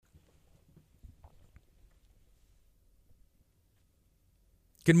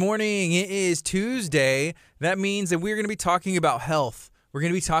Good morning. It is Tuesday. That means that we're going to be talking about health. We're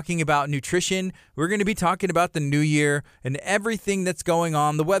going to be talking about nutrition. We're going to be talking about the new year and everything that's going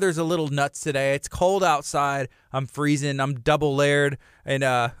on. The weather's a little nuts today. It's cold outside. I'm freezing. I'm double layered, and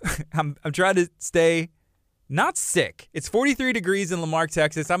I'm trying to stay not sick. It's 43 degrees in Lamarck,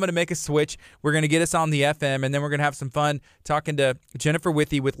 Texas. I'm going to make a switch. We're going to get us on the FM, and then we're going to have some fun talking to Jennifer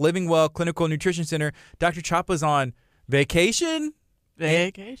Withy with Living Well Clinical Nutrition Center. Dr. Choppa's on vacation.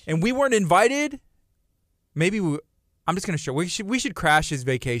 And we weren't invited. I'm just going to show. We should crash his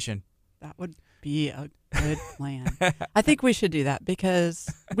vacation. That would be a good plan. I think we should do that because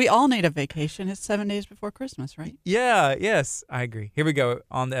we all need a vacation. It's 7 days before Christmas, right? Yeah, yes, I agree. Here we go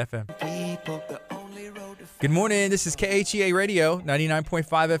on the FM. Good morning. This is KHEA Radio, 99.5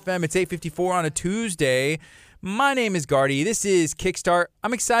 FM. It's 8:54 on a Tuesday. My name is Gardy. This is Kickstart.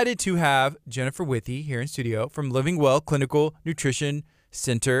 I'm excited to have Jennifer Withy here in studio from Living Well Clinical Nutrition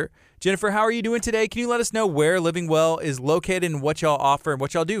Center. Jennifer, how are you doing today? Can you let us know where Living Well is located and what y'all offer and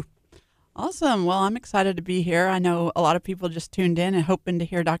what y'all do? Awesome. Well, I'm excited to be here. I know a lot of people just tuned in and hoping to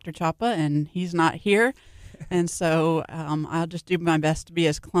hear Dr. Choppa, and he's not here. And so I'll just do my best to be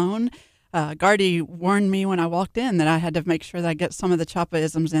his clone. Gardy warned me when I walked in that I had to make sure that I get some of the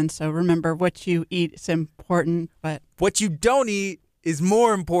Choppa-isms in. So remember, what you eat is important, but what you don't eat is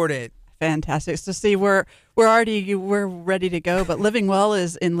more important. Fantastic. So see, we're ready to go. But Living Well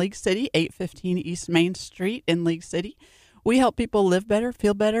is in League City, 815 East Main Street in League City. We help people live better,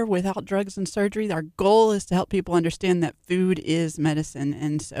 feel better without drugs and surgery. Our goal is to help people understand that food is medicine,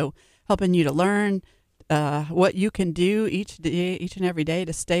 and so helping you to learn what you can do each and every day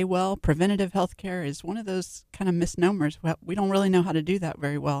to stay well. Preventative health care is one of those kind of misnomers. Well, we don't really know how to do that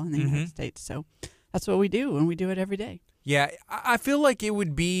very well in the United States. So that's what we do, and we do it every day. Yeah, I feel like it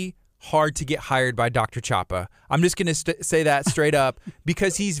would be hard to get hired by Dr. Choppa. I'm just going to say that straight up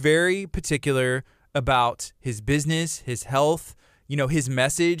because he's very particular about his business, his health, his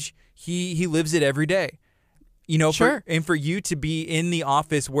message. He lives it every day. Sure. For you to be in the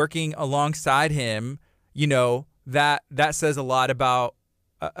office working alongside him, that says a lot about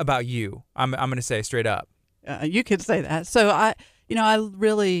you. I'm going to say straight up. You could say that. So I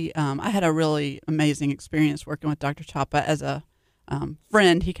had a really amazing experience working with Dr. Choppa as a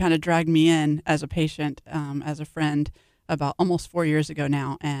friend. He kind of dragged me in as a patient, as a friend about almost 4 years ago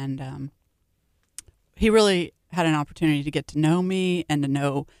now. And he really had an opportunity to get to know me and to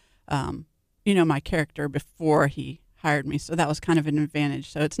know, my character before he hired me. So that was kind of an advantage.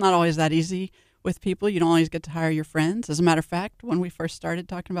 So it's not always that easy with people. You don't always get to hire your friends. As a matter of fact, when we first started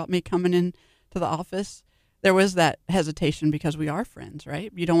talking about me coming in to the office, there was that hesitation because we are friends,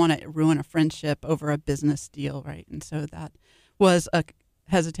 right? You don't want to ruin a friendship over a business deal, right? And so that was a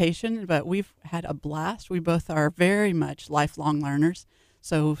hesitation, but we've had a blast. We both are very much lifelong learners.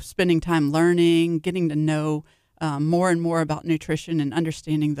 So spending time learning, getting to know more and more about nutrition and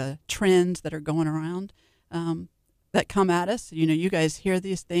understanding the trends that are going around that come at us. You guys hear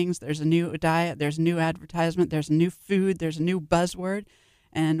these things. There's a new diet, there's a new advertisement, there's a new food, there's a new buzzword,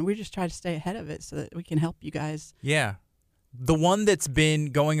 and we just try to stay ahead of it so that we can help you guys. Yeah. The one that's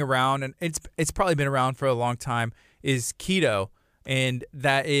been going around, and it's probably been around for a long time, is keto. And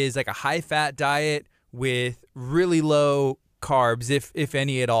that is like a high-fat diet with really low carbs, if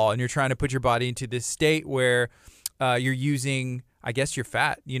any at all. And you're trying to put your body into this state where you're using, I guess, your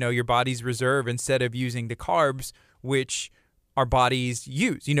fat, your body's reserve instead of using the carbs, which our bodies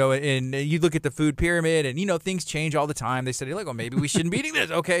use, and you look at the food pyramid and, things change all the time. They said, maybe we shouldn't be eating this.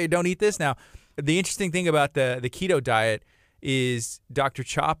 Okay, don't eat this now. The interesting thing about the keto diet is Dr.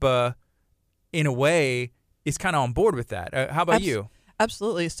 Choppa, in a way, is kind of on board with that. How about you?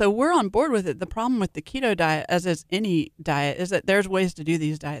 Absolutely. So we're on board with it. The problem with the keto diet, as is any diet, is that there's ways to do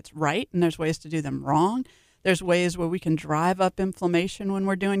these diets right and there's ways to do them wrong. There's ways where we can drive up inflammation when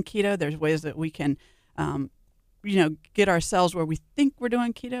we're doing keto. There's ways that we can, get ourselves where we think we're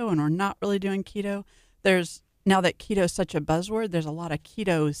doing keto and we're not really doing keto. Now that keto is such a buzzword, there's a lot of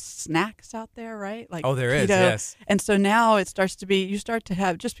keto snacks out there, right? Like there keto. is, yes. And so now it starts to be, you start to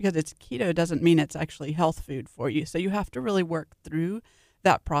have, just because it's keto doesn't mean it's actually health food for you. So you have to really work through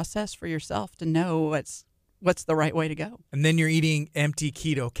that process for yourself to know what's the right way to go. And then you're eating empty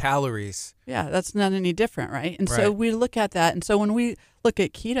keto calories. Yeah, that's not any different, right? And right. So we look at that. And so when we look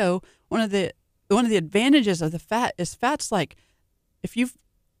at keto, one of the advantages of the fat is fat's like, if you've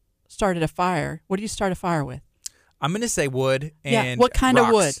started a fire, what do you start a fire with? I'm going to say wood and what kind rocks.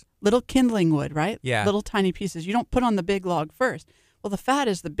 of wood? Little kindling wood, right? Yeah. Little tiny pieces. You don't put on the big log first. Well, the fat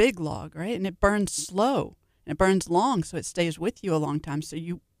is the big log, right? And it burns slow. And it burns long, so it stays with you a long time. So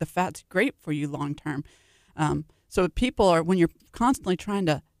the fat's great for you long term. So people are, when you're constantly trying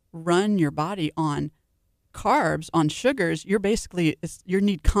to run your body on carbs, on sugars, you're basically, you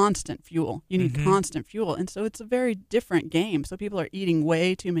need constant fuel. You need constant fuel. And so it's a very different game. So people are eating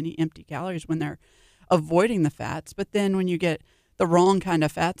way too many empty calories when they're avoiding the fats. But then when you get the wrong kind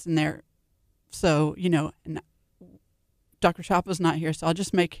of fats in there, so, and Dr. Chapa's not here, so I'll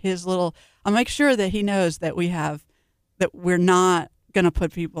just make I'll make sure that he knows that we're not going to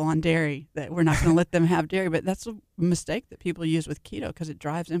put people on dairy, that we're not going to let them have dairy. But that's a mistake that people use with keto because it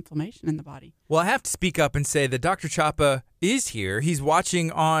drives inflammation in the body. Well, I have to speak up and say that Dr. Chapa is here. He's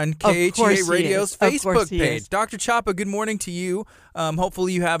watching on KHEA Radio's Facebook page. Dr. Chapa, good morning to you.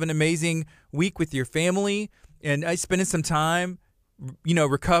 Hopefully you have an amazing week with your family and spending some time,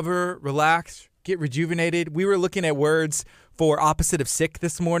 recover, relax, get rejuvenated. We were looking at words for opposite of sick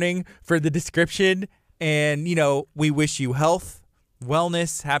this morning for the description. And, we wish you health,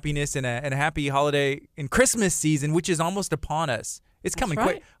 wellness, happiness, and a happy holiday and Christmas season, which is almost upon us. It's coming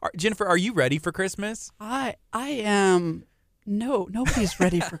quick. Jennifer, are you ready for Christmas? I am. No, nobody's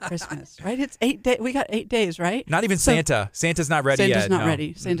ready for Christmas, right? It's 8 days. We got 8 days, right? Not even Santa. Santa's not ready yet. Santa's not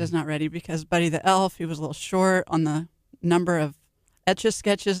ready. Santa's not ready because Buddy the Elf, he was a little short on the number of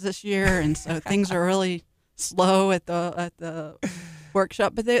Etch-a-Sketches this year, and so things are really slow at the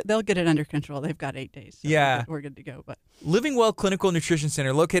workshop, but they'll get it under control. They've got 8 days. So we're good to go. But Living Well Clinical Nutrition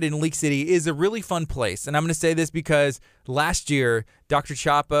Center, located in League City, is a really fun place. And I'm going to say this because last year, Dr.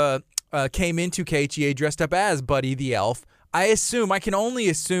 Chapa came into KHEA dressed up as Buddy the Elf. I can only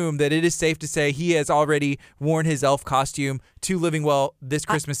assume that it is safe to say he has already worn his elf costume to Living Well this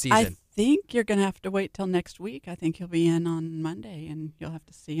Christmas season. I think you're going to have to wait till next week. I think he'll be in on Monday, and you'll have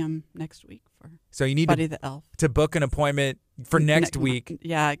to see him next week for Buddy the Elf. To book an appointment for next week.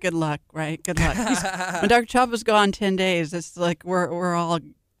 Yeah, good luck, right? Good luck. When Dr. Chapa's gone 10 days, it's like we're all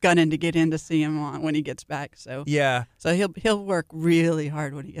gunning to get in to see him when he gets back. So so he'll work really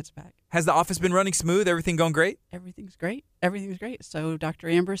hard when he gets back. Has the office been running smooth? Everything going great? Everything's great. Everything's great. So Dr.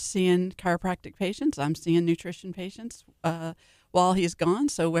 Amber's seeing chiropractic patients. I'm seeing nutrition patients while he's gone.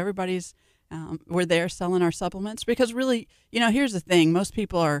 So everybody's we're there selling our supplements because really, here's the thing. Most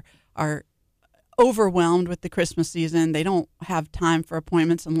people are overwhelmed with the Christmas season. They don't have time for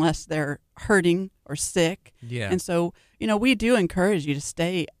appointments unless they're hurting or sick. Yeah. And so, we do encourage you to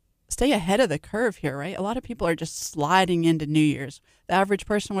stay ahead of the curve here, right? A lot of people are just sliding into New Year's. The average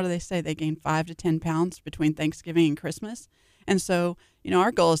person, what do they say? They gain 5 to 10 pounds between Thanksgiving and Christmas. And so,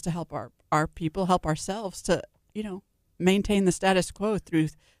 our goal is to help our people, help ourselves to, maintain the status quo through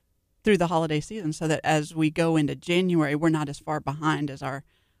the holiday season so that as we go into January, we're not as far behind as our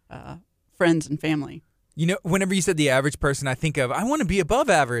friends and family. Whenever you said the average person, I think of I want to be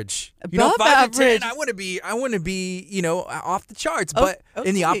above average. Above 5 average. to 10, I want to be, off the charts, but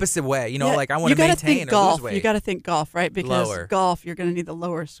in the opposite way. Like I want to maintain or lose weight. You got to think golf, right? Because golf, you're going to need the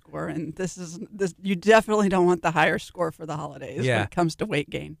lower score, and this you definitely don't want the higher score for the holidays when it comes to weight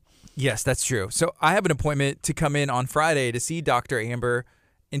gain. Yes, that's true. So I have an appointment to come in on Friday to see Dr. Amber,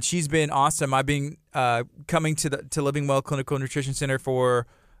 and she's been awesome. I've been coming to Living Well Clinical Nutrition Center for,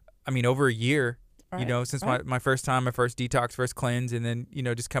 over a year. Right, since my first time, my first detox, first cleanse, and then,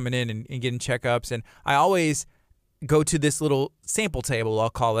 just coming in and getting checkups. And I always go to this little sample table, I'll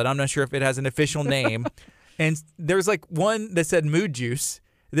call it. I'm not sure if it has an official name. And there was one that said mood juice.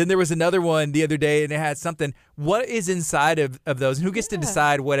 Then there was another one the other day, and it had something. What is inside of those? And who gets to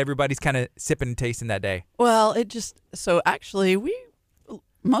decide what everybody's kind of sipping and tasting that day? Well, actually,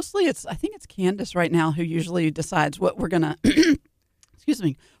 I think it's Candace right now who usually decides what we're going to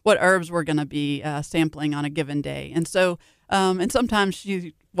what herbs we're going to be sampling on a given day. And so, and sometimes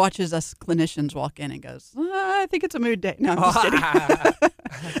she watches us clinicians walk in and goes, I think it's a mood day. No, I'm just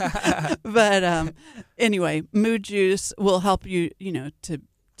kidding. But anyway, mood juice will help you,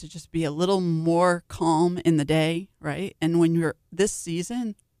 to just be a little more calm in the day, right? And when you're this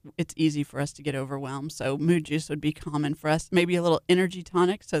season, it's easy for us to get overwhelmed. So mood juice would be common for us. Maybe a little energy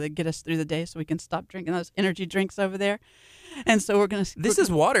tonic so that get us through the day so we can stop drinking those energy drinks over there. And so we're going to... This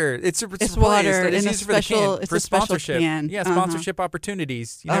is water. It's water in a special... It's a sponsorship. Special can. Yeah, sponsorship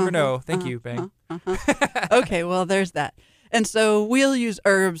opportunities. You never know. Thank you, Bang. Okay, well, there's that. And so we'll use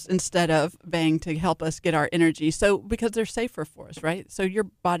herbs instead of Bang to help us get our energy. So because they're safer for us, right? So your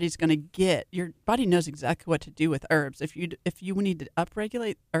body knows exactly what to do with herbs. If you need to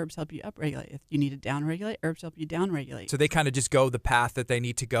upregulate, herbs help you upregulate. If you need to downregulate, herbs help you downregulate. So they kind of just go the path that they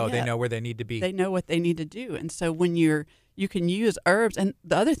need to go. Yeah. They know where they need to be. They know what they need to do. And so when you can use herbs, and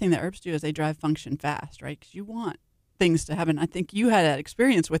the other thing that herbs do is they drive function fast, right? Because you want things to happen. I think you had that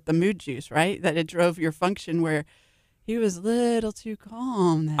experience with the mood juice, right? That it drove your function where he was a little too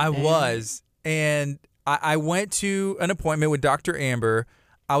calm that day. I was. And I went to an appointment with Dr. Amber.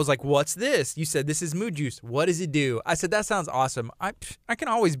 I was like, what's this? You said, this is mood juice. What does it do? I said, that sounds awesome. I can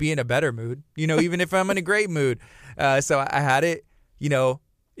always be in a better mood, even if I'm in a great mood. So I had it,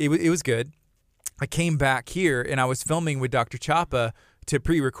 it was good. I came back here and I was filming with Dr. Chapa to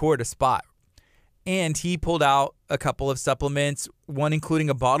pre-record a spot. And he pulled out a couple of supplements, one including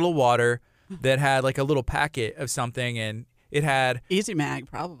a bottle of water that had like a little packet of something, and it had Easy Mag,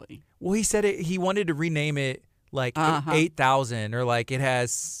 probably. Well, he said he wanted to rename it like 8,000, or like it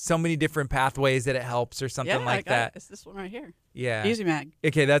has so many different pathways that it helps or something like that. It's this one right here. Yeah. Easy Mag.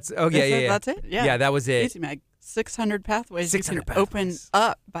 Okay, that's yeah. That's it. Yeah. Yeah, that was it. Easy Mag. 600 pathways 600 you can pathways. open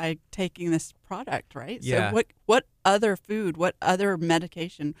up by taking this product, right? Yeah. So what other food, what other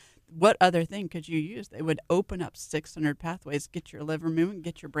medication, what other thing could you use that would open up 600 pathways, get your liver moving,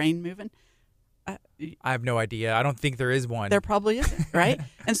 get your brain moving? I have no idea. I don't think there is one. There probably isn't, right?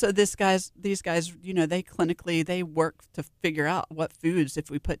 And so these guys, they clinically, they work to figure out what foods, if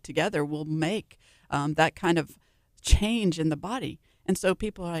we put together, will make that kind of change in the body. And so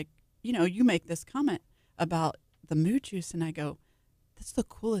people are like, you make this comment about the mood juice, and I go, that's the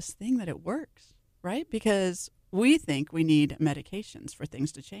coolest thing that it works, right? Because we think we need medications for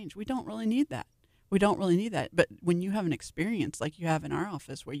things to change. We don't really need that. But when you have an experience like you have in our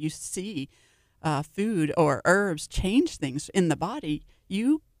office where you see food or herbs change things in the body,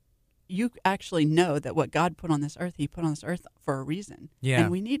 you actually know that what God put on this earth, he put on this earth for a reason. Yeah.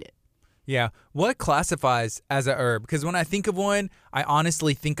 And we need it. Yeah. What classifies as a herb? Because when I think of one, I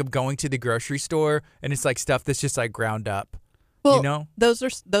honestly think of going to the grocery store and it's like stuff that's just like ground up. Well, those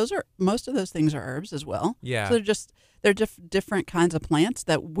are most of those things are herbs as well. Yeah. So they're different kinds of plants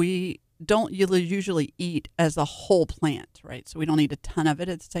that we don't usually eat as a whole plant, right? So we don't eat a ton of it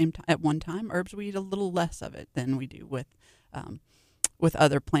at the same time at one time. Herbs, we eat a little less of it than we do with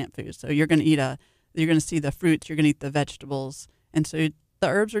other plant foods. So you're going to see the fruits, you're going to eat the vegetables, and so the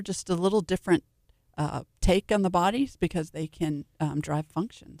herbs are just a little different take on the bodies because they can drive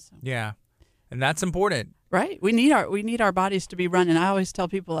function. So. Yeah, and that's important, right? We need our bodies to be running. I always tell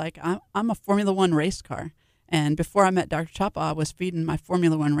people, like, I'm a Formula One race car. And before I met Dr. Chapa, I was feeding my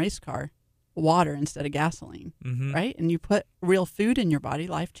Formula One race car water instead of gasoline, right? And you put real food in your body,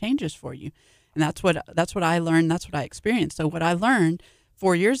 life changes for you. And that's what I learned. That's what I experienced. So what I learned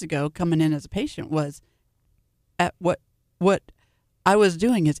 4 years ago coming in as a patient was at what I was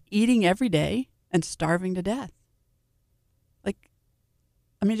doing is eating every day and starving to death. Like,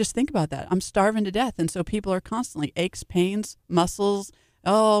 I mean, just think about that. I'm starving to death. And so people are constantly aches, pains, muscles.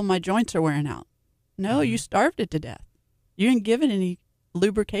 Oh, my joints are wearing out. No, you starved it to death. You didn't give it any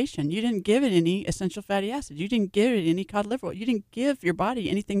lubrication. You didn't give it any essential fatty acids. You didn't give it any cod liver oil. You didn't give your body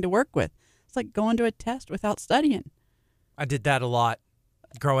anything to work with. It's like going to a test without studying. I did that a lot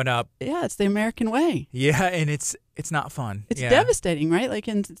growing up. Yeah, it's the American way. Yeah, and it's not fun. It's devastating, right? Like,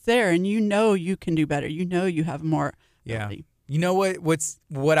 and it's there, and you can do better. You have more ability. You know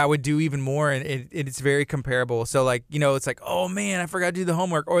what I would do even more, and it's very comparable. So, like, it's like, oh man, I forgot to do the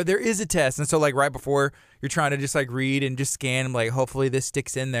homework, or there is a test, and so like right before you're trying to just like read and just scan, like hopefully this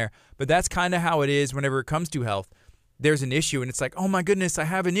sticks in there. But that's kind of how it is whenever it comes to health. There's an issue, and it's like, oh my goodness, I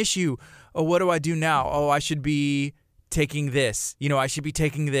have an issue. Oh, what do I do now? Oh, I should be taking this. I should be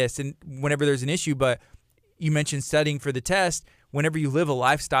taking this. And whenever there's an issue, but you mentioned studying for the test. Whenever you live a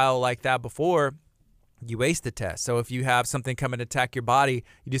lifestyle like that before, you ace the test. So if you have something come and attack your body,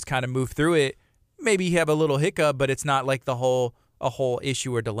 you just kind of move through it. Maybe you have a little hiccup, but it's not like a whole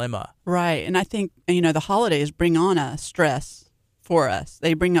issue or dilemma. Right. And I think, the holidays bring on a stress for us.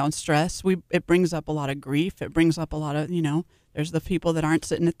 They bring on stress. It brings up a lot of grief. It brings up a lot of, there's the people that aren't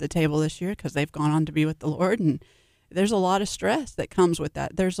sitting at the table this year because they've gone on to be with the Lord. And there's a lot of stress that comes with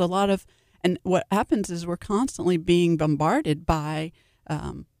that. There's a lot of, and what happens is we're constantly being bombarded by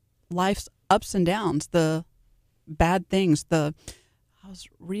life's ups and downs, the bad things. I was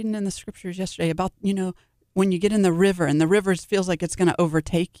reading in the scriptures yesterday about, when you get in the river and the river feels like it's going to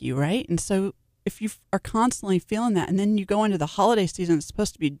overtake you, right? And so if you are constantly feeling that, and then you go into the holiday season, it's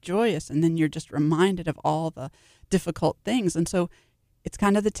supposed to be joyous, and then you're just reminded of all the difficult things. And so it's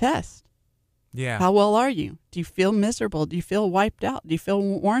kind of the test. Yeah. How well are you? Do you feel miserable? Do you feel wiped out? Do you feel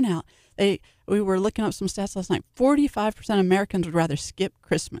worn out? We were looking up some stats last night. 45% of Americans would rather skip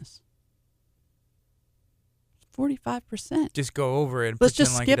Christmas. 45%. Just go over it and let's pretend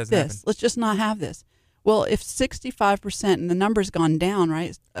just like skip it doesn't this. happen. Let's just not have this. Well, if 65%, and the number's gone down,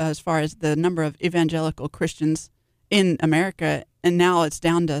 right, as far as the number of evangelical Christians in America, and now it's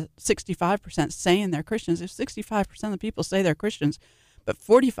down to 65% saying they're Christians. If 65% of the people say they're Christians, but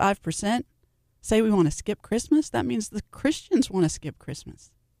 45% say we want to skip Christmas, that means the Christians want to skip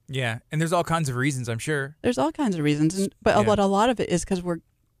Christmas. Yeah, and there's all kinds of reasons, I'm sure. There's all kinds of reasons, but Yeah. a lot of it is because we're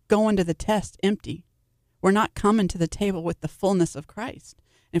going to the test empty. We're not coming to the table with the fullness of Christ.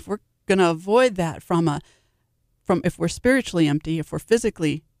 If we're going to avoid that from if we're spiritually empty, if we're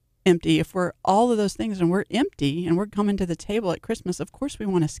physically empty, if we're all of those things and we're empty and we're coming to the table at Christmas, of course we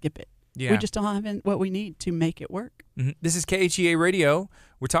want to skip it. Yeah. We just don't have what we need to make it work. Mhm. This is KHEA Radio.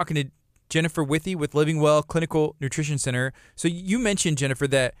 We're talking to Jennifer Withey with Living Well Clinical Nutrition Center. So you mentioned, Jennifer,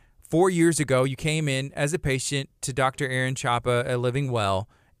 that 4 years ago you came in as a patient to Dr. Aaron Chapa at Living Well,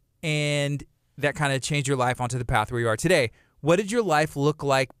 and that kind of changed your life onto the path where you are today. What did your life look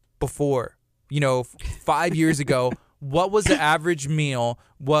like before? 5 years ago, what was the average meal?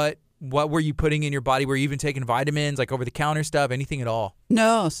 What were you putting in your body? Were you even taking vitamins, like over-the-counter stuff, anything at all?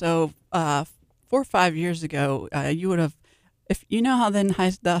 No. So 4 or 5 years ago, you would have, if you know how then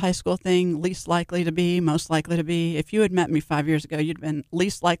the high school thing, least likely to be, most likely to be, if you had met me 5 years ago, you'd been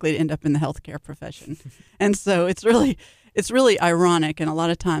least likely to end up in the healthcare profession. And so it's really ironic. And a lot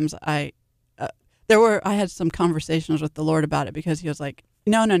of times I had some conversations with the Lord about it, because he was like,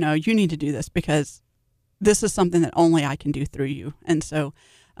 no, you need to do this, because this is something that only I can do through you. And so,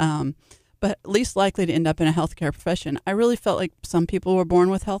 but least likely to end up in a healthcare profession. I really felt like some people were born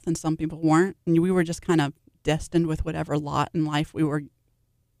with health and some people weren't. And we were just kind of destined with whatever lot in life we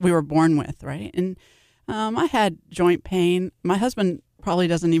were born with, right? And I had joint pain. My husband probably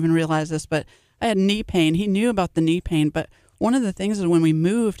doesn't even realize this, but I had knee pain. He knew about the knee pain, but one of the things is when we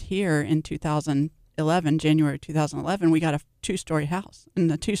moved here in January 2011, we got a 2-story house. In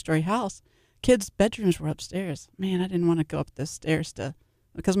the 2-story house, kids' bedrooms were upstairs. Man, I didn't want to go up the stairs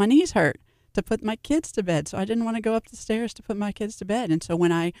because my knees hurt, to put my kids to bed. So I didn't want to go up the stairs to put my kids to bed. And so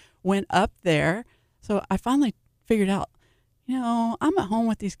when I went up there, so I finally figured out, I'm at home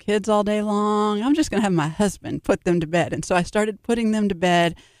with these kids all day long. I'm just going to have my husband put them to bed. And so I started putting them to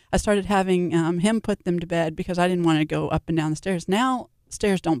bed. I started having him put them to bed because I didn't want to go up and down the stairs. Now,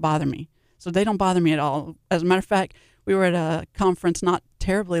 stairs don't bother me. So they don't bother me at all. As a matter of fact, we were at a conference not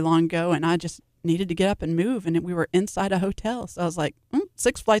terribly long ago, and I just needed to get up and move, and we were inside a hotel. So I was like,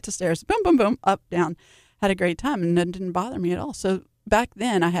 6 flights of stairs, boom, boom, boom, up, down. Had a great time, and it didn't bother me at all. So back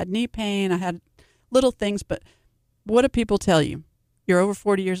then, I had knee pain. I had little things, but what do people tell you? You're over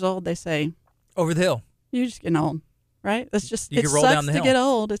 40 years old, they say. Over the hill. You're just getting old, right? That's just, You can roll down the hill. It sucks to get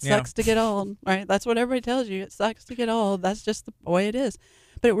old. It Yeah. sucks to get old, right? That's what everybody tells you. It sucks to get old. That's just the way it is.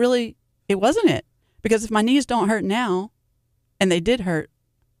 But it wasn't it. Because if my knees don't hurt now, and they did hurt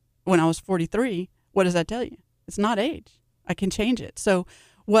when I was 43, what does that tell you? It's not age. I can change it. So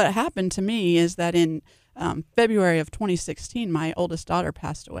what happened to me is that in February of 2016, my oldest daughter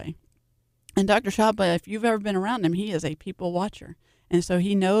passed away. And Dr. Chapa, if you've ever been around him, he is a people watcher. And so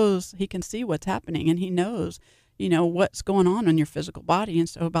he knows, he can see what's happening, and he knows, what's going on in your physical body. And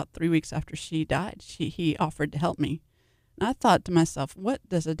so about 3 weeks after she died, he offered to help me. And I thought to myself, what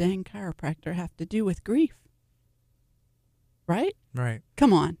does a dang chiropractor have to do with grief? Right? Right.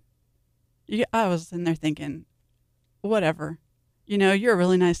 Come on. I was in there thinking, whatever. You're a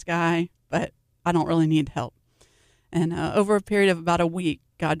really nice guy, but I don't really need help. And over a period of about a week,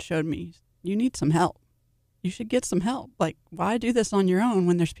 God showed me, you need some help. You should get some help. Like, why do this on your own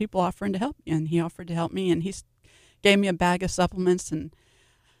when there's people offering to help you? And he offered to help me, and he gave me a bag of supplements, and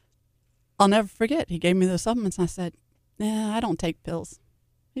I'll never forget. He gave me those supplements, and I said, I don't take pills.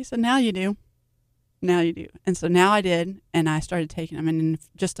 He said, now you do. Now you do. And so now I did, and I started taking them. And in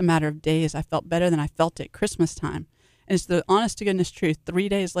just a matter of days, I felt better than I felt at Christmas time. And it's the honest to goodness truth. 3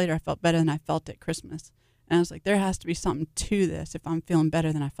 days later, I felt better than I felt at Christmas. And I was like, there has to be something to this if I'm feeling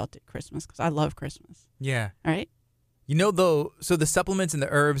better than I felt at Christmas, because I love Christmas. Yeah. All right? Though, so the supplements and the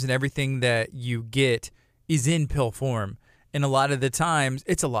herbs and everything that you get is in pill form. And a lot of the times,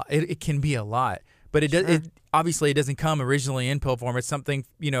 it's a lot. It can be a lot. But obviously, it doesn't come originally in pill form. It's something,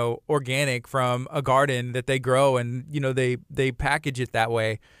 organic from a garden that they grow, and, they package it that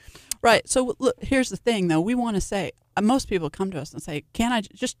way. Right. So look, here's the thing, though. We want to say, most people come to us and say, can I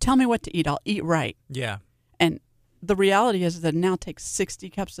just tell me what to eat? I'll eat right. Yeah. And the reality is that it now takes 60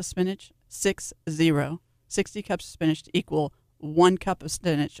 cups of spinach, 60 cups of spinach to equal 1 cup of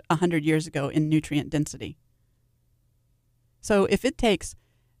spinach 100 years ago in nutrient density. So if it takes,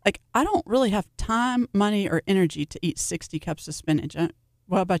 I don't really have time, money, or energy to eat 60 cups of spinach.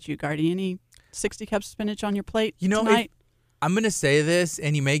 What about you, Gardy? Any 60 cups of spinach on your plate tonight? I'm going to say this,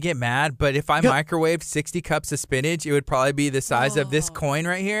 and you may get mad, but if I microwaved 60 cups of spinach, it would probably be the size of this coin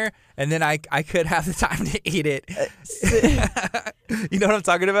right here, and then I could have the time to eat it. You know what I'm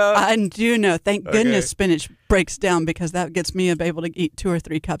talking about? I do know. Thank goodness spinach breaks down, because that gets me able to eat 2 or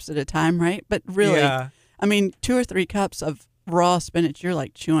 3 cups at a time, right? But really, 2 or 3 cups of raw spinach, you're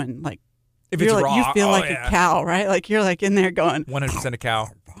like chewing, like If you're it's like, raw, you feel oh, like yeah. a cow, right? Like you're like in there going 100% a cow.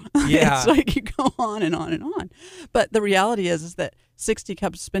 Yeah. It's like you go on and on and on. But the reality is that 60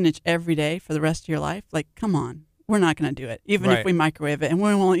 cups of spinach every day for the rest of your life, like, come on. We're not going to do it, even Right. if we microwave it. And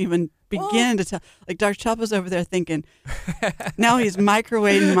we won't even begin to tell. Like, Dr. Chapa's over there thinking, now he's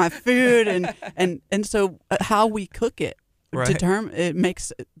microwaving my food. And so how we cook it, Right.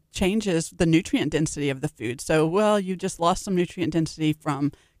 changes the nutrient density of the food. So, well, you just lost some nutrient density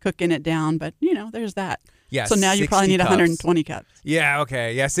from cooking it down. But, there's that. Yeah. So now you probably 60 need cups. 120 cups. Yeah.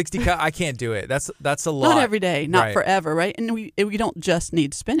 Okay. Yeah. 60 cups. I can't do it. That's a lot. Not every day, not Right. forever, right? And we don't just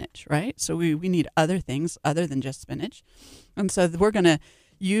need spinach, right? So we need other things other than just spinach. And so we're going to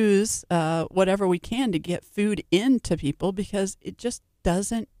use whatever we can to get food into people because it just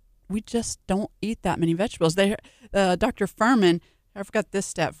doesn't, we just don't eat that many vegetables. Dr. Furman, I forgot this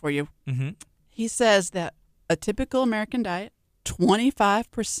stat for you. Mm-hmm. He says that a typical American diet,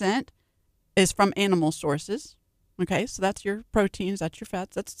 25% is from animal sources. Okay, so that's your proteins, that's your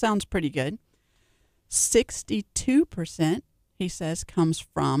fats. That sounds pretty good. 62%, he says, comes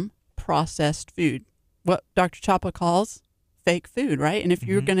from processed food, what Dr. Chapa calls fake food, right? And if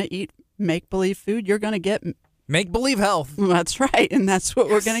you're going to eat make-believe food, you're going to get... Make believe health. That's right, and that's what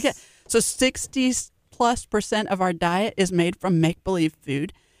we're going to get. So 60+% of our diet is made from make-believe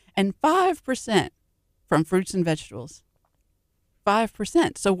food and 5% from fruits and vegetables.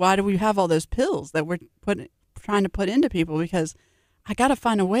 5%. So why do we have all those pills that we're trying to put into people? Because I got to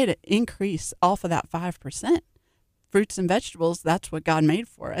find a way to increase off of that 5%. Fruits and vegetables, that's what God made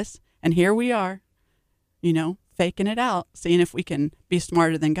for us. And here we are, faking it out, seeing if we can be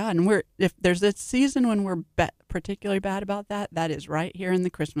smarter than God. And if there's a season when we're particularly bad about that, that is right here in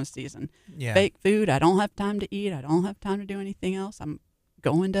the Christmas season. Yeah. Fake food. I don't have time to eat. I don't have time to do anything else. I'm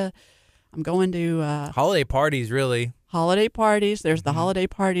going to Holiday parties, really. holiday parties. There's the holiday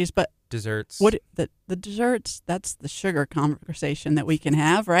parties, but Desserts. the desserts, that's the sugar conversation that we can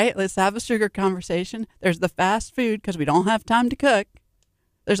have, right? Let's have a sugar conversation. There's the fast food because we don't have time to cook.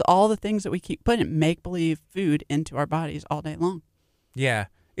 There's all the things that we keep putting make-believe food into our bodies all day long. Yeah.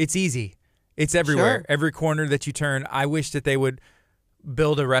 It's easy. It's everywhere. Sure. Every corner that you turn. I wish that they would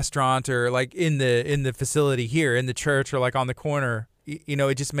build a restaurant or like in the facility here in the church or like on the corner.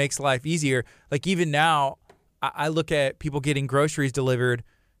 It just makes life easier. Like even now, I look at people getting groceries delivered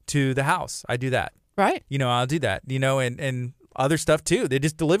to the house. I do that. Right. I'll do that, and other stuff too. They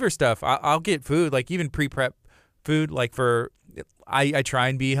just deliver stuff. I'll get food, like even pre-prep food, like I try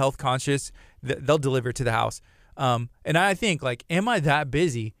and be health conscious. They'll deliver to the house. And I think like, am I that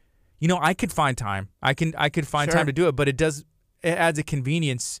busy? I could find time. I could find Sure. time to do it, but it adds a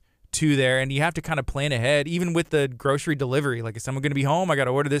convenience to there, and you have to kind of plan ahead, even with the grocery delivery. Like, is someone going to be home? I got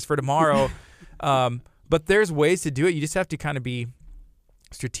to order this for tomorrow. But there's ways to do it. You just have to kind of be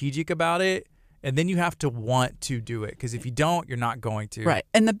strategic about it, and then you have to want to do it, because if you don't, you're not going to. Right.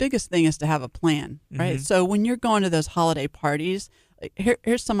 And the biggest thing is to have a plan, right? Mhm. So when you're going to those holiday parties, like,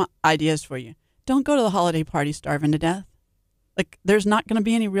 here's some ideas for you. Don't go to the holiday party starving to death. Like, there's not going to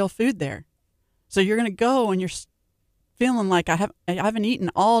be any real food there. So you're going to go and you're feeling like I haven't eaten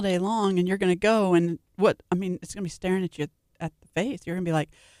all day long, and you're going to go and it's going to be staring at you at the face. You're going to be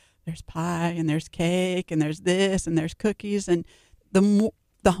like, there's pie and there's cake and there's this and there's cookies. And the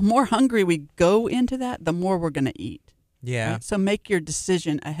more hungry we go into that, the more we're going to eat. Yeah. Right? So make your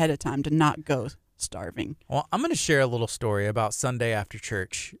decision ahead of time to not go starving. Well, I'm going to share a little story about Sunday after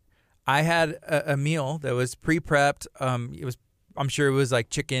church. I had a meal that was pre-prepped. I'm sure it was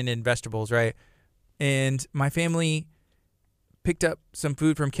like chicken and vegetables, right? And my family picked up some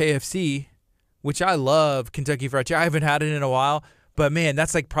food from KFC, which I love, Kentucky Fried Chicken. I haven't had it in a while, but man,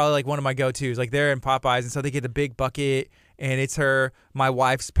 that's like probably like one of my go-tos. Like they're in Popeyes, and so they get a big bucket, and it's my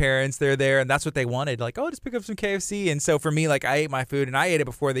wife's parents, they're there, and that's what they wanted. Like, oh, just pick up some KFC. And so for me, like I ate my food, and I ate it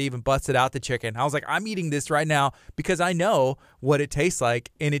before they even busted out the chicken. I was like, I'm eating this right now because I know what it tastes like,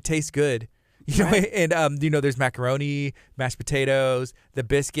 and it tastes good. Right. And there's macaroni, mashed potatoes, the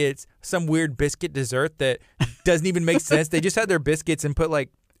biscuits, some weird biscuit dessert that doesn't even make sense. They just had their biscuits and put like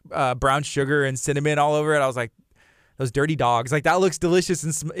brown sugar and cinnamon all over it. I was like, those dirty dogs. Like, that looks delicious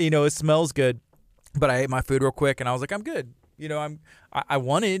and it smells good. But I ate my food real quick, and I was like, I'm good. I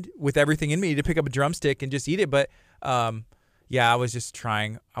wanted with everything in me to pick up a drumstick and just eat it, but I was just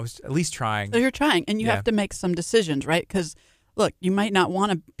trying. I was at least trying. So you're trying, and you have to make some decisions, right? Because look, you might not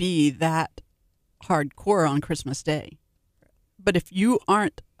want to be that hardcore on Christmas Day, but if you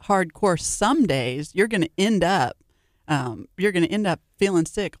aren't hardcore some days, you're going to end up feeling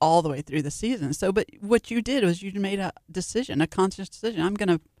sick all the way through the season. So, but what you did was you made a decision, a conscious decision. I'm going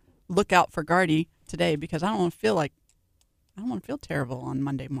to look out for Gardy today because I don't want to feel like I don't want to feel terrible on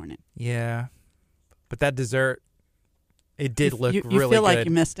Monday morning. Yeah. But that dessert, it did look You really feel good. like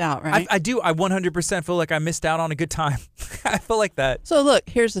you missed out, right? I do. I 100% feel like I missed out on a good time. I feel like that. So look,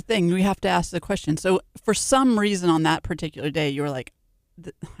 here's the thing. We have to ask the question. So for some reason on that particular day, you were like,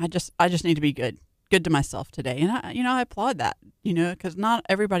 I just need to be good to myself today. And I applaud that, because not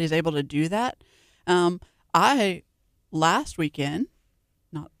everybody's able to do that. I last weekend,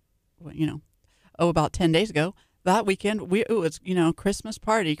 not, about 10 days ago, that weekend it was, Christmas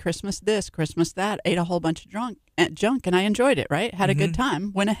party, Christmas this, Christmas that, ate a whole bunch of junk, and I enjoyed it, right? Had a good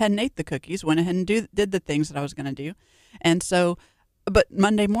time, went ahead and ate the cookies, went ahead and did the things that I was going to do. And so, but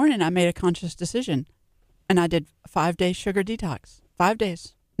Monday morning I made a conscious decision, and I did 5-day sugar detox, 5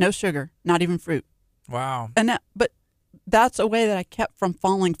 days, no sugar, not even fruit. Wow. But that's a way that I kept from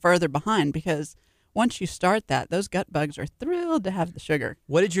falling further behind, because once you start that, those gut bugs are thrilled to have the sugar.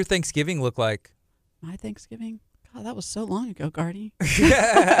 What did your Thanksgiving look like? My Thanksgiving? God, that was so long ago, Gardy.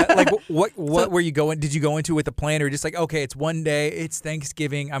 Yeah. Like, what were you going? Did you go into it with a plan, or just like, okay, it's one day, it's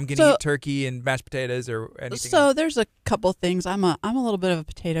Thanksgiving, I'm gonna eat turkey and mashed potatoes or anything? So else? there's a couple things. I'm a little bit of a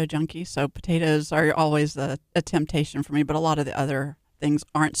potato junkie, so potatoes are always a temptation for me. But a lot of the other things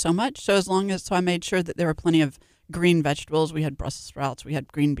aren't so much. So I made sure that there were plenty of green vegetables. We had Brussels sprouts, we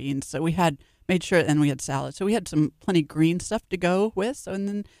had green beans, so we had made sure, and we had salad. So we had plenty green stuff to go with. So and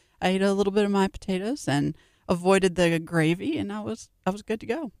then I ate a little bit of my potatoes and avoided the gravy, and I was good to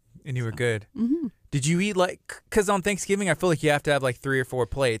go. And you were good. Mm-hmm. Did you eat because on Thanksgiving I feel like you have to have like 3 or 4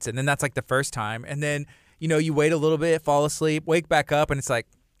 plates, and then that's like the first time, and then you wait a little bit, fall asleep, wake back up, and it's like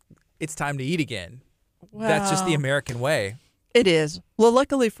it's time to eat again. Well, that's just the American way. It is. Well,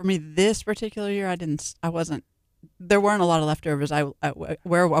 luckily for me, this particular year there weren't a lot of leftovers.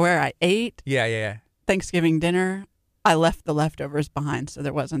 Where I ate Yeah. Thanksgiving dinner, I left the leftovers behind, so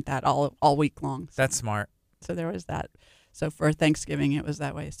there wasn't that all week long. That's smart. So there was that. So for Thanksgiving, it was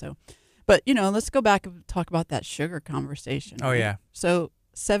that way. So, but let's go back and talk about that sugar conversation. Oh, right? yeah. So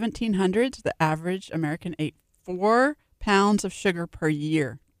 1700s, the average American ate 4 pounds of sugar per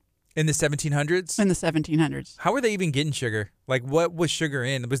year. In the 1700s? In the 1700s. How were they even getting sugar? Like, what was sugar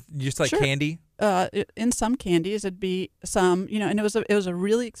in? Was it just like Sure. candy? In some candies, it'd be some, and it was a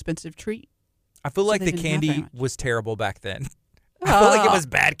really expensive treat. I feel like they the didn't have very candy much. was terrible back then. I feel like it was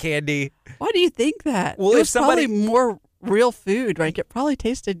bad candy. Why do you think that? Well, it if was somebody- probably more real food, right? It probably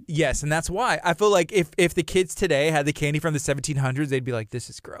tasted. Yes, and that's why. I feel like if the kids today had the candy from the 1700s, they'd be like,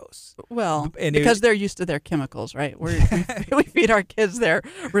 this is gross. Well, And because they're used to their chemicals, right? We feed our kids their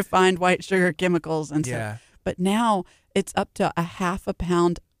refined white sugar chemicals and stuff. Yeah. But now it's up to a half a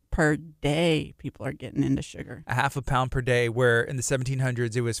pound per day. People are getting into sugar. A half a pound per day, where in the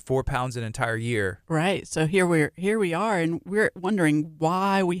 1700s it was 4 pounds an entire year. Right. So here we are, and we're wondering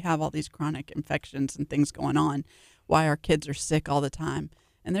why we have all these chronic infections and things going on, why our kids are sick all the time.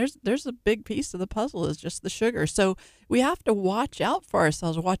 And there's a big piece of the puzzle is just the sugar. So we have to watch out for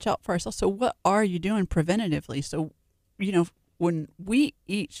ourselves. So what are you doing preventatively? So, when we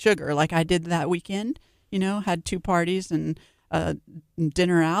eat sugar, like I did that weekend, had 2 parties and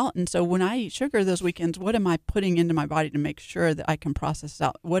dinner out. And so when I eat sugar those weekends, what am I putting into my body to make sure that I can process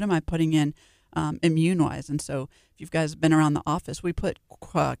out? What am I putting in immune-wise? And so if you guys have been around the office, we put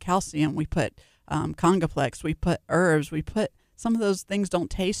calcium, we put Congoplex, we put herbs, we put some of those things don't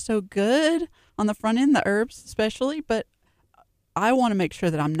taste so good on the front end, the herbs especially, but I want to make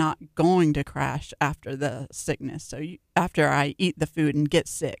sure that I'm not going to crash after the sickness. So after I eat the food and get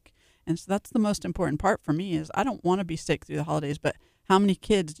sick. And so that's the most important part for me is I don't want to be sick through the holidays, but how many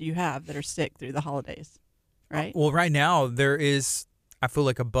kids do you have that are sick through the holidays, right? Well, right now there is, I feel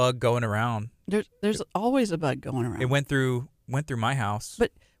like, a bug going around. There's always a bug going around. It went through my house.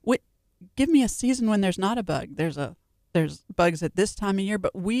 But give me a season when there's not a bug. There's bugs at this time of year,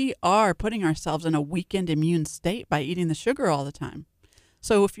 but we are putting ourselves in a weakened immune state by eating the sugar all the time.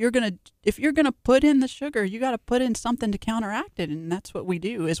 So if you're gonna put in the sugar, you got to put in something to counteract it, and that's what we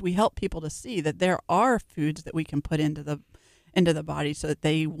do. Is we help people to see that there are foods that we can put into the body so that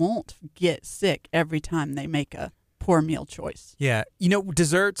they won't get sick every time they make a poor meal choice. Yeah,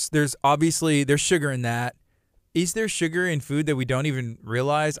 desserts. There's sugar in that. Is there sugar in food that we don't even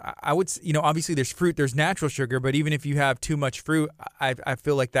realize? I would, obviously there's fruit, there's natural sugar, but even if you have too much fruit, I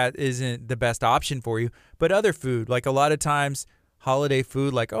feel like that isn't the best option for you. But other food, like a lot of times, holiday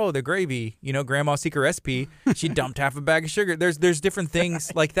food, like, oh, the gravy, grandma's secret recipe, she dumped half a bag of sugar. There's different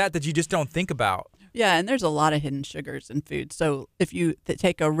things like that you just don't think about. Yeah, and there's a lot of hidden sugars in food. So if you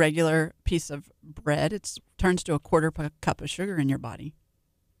take a regular piece of bread, it turns to a quarter cup of sugar in your body.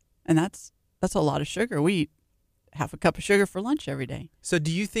 And that's a lot of sugar. We eat half a cup of sugar for lunch every day. So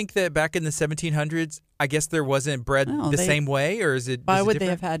do you think that back in the 1700s, I guess there wasn't bread same way, or is it? Why would different? they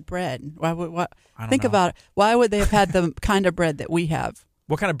have had bread? Why would I don't think know. about it? Why would they have had the kind of bread that we have?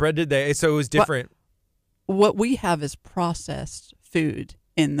 What kind of bread did they? So it was different. What we have is processed food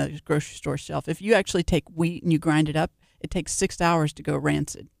in the grocery store shelf. If you actually take wheat and you grind it up, it takes 6 hours to go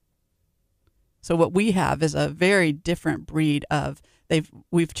rancid. So what we have is a very different breed of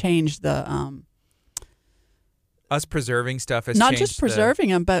we've changed the Us preserving stuff has not changed just preserving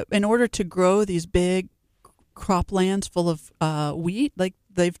them, but in order to grow these big croplands full of wheat, like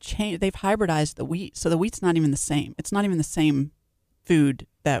they've hybridized the wheat, so the wheat's not even the same. It's not even the same food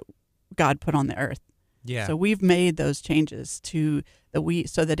that God put on the earth. Yeah. So we've made those changes to the wheat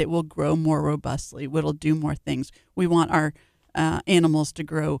so that it will grow more robustly. It'll do more things. We want our animals to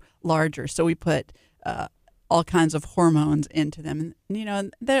grow larger, so we put all kinds of hormones into them. And you know,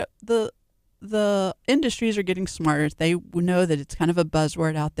 the industries are getting smarter. They know that it's kind of a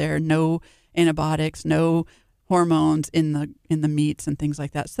buzzword out there. No antibiotics, no hormones in the meats and things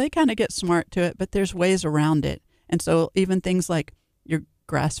like that. So they kind of get smart to it, but there's ways around it. And so even things like your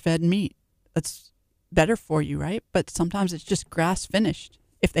grass-fed meat, that's better for you, right? But sometimes it's just grass finished.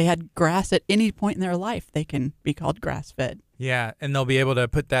 If they had grass at any point in their life, they can be called grass-fed. Yeah, and they'll be able to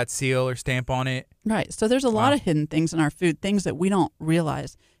put that seal or stamp on it. Right. So there's a lot of hidden things in our food, things that we don't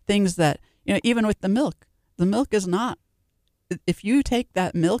realize, things that, you know, even with the milk is not, if you take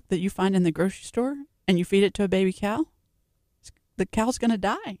that milk that you find in the grocery store and you feed it to a baby cow, the cow's going to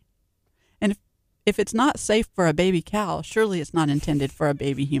die. And if it's not safe for a baby cow, surely it's not intended for a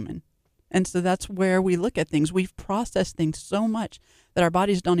baby human. And so that's where we look at things. We've processed things so much that our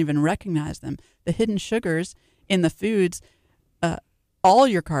bodies don't even recognize them. The hidden sugars in the foods, all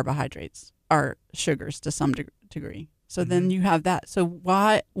your carbohydrates are sugars to some degree. So then you have that. So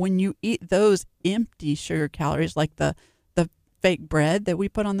why, when you eat those empty sugar calories, like the fake bread that we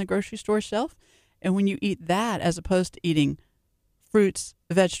put on the grocery store shelf, and when you eat that as opposed to eating fruits,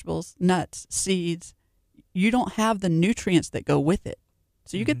 vegetables, nuts, seeds, you don't have the nutrients that go with it.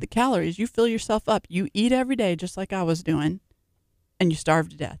 So you get the calories, you fill yourself up, you eat every day just like I was doing, and you starve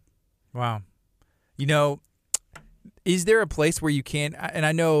to death. Wow. You know, is there a place where you can, and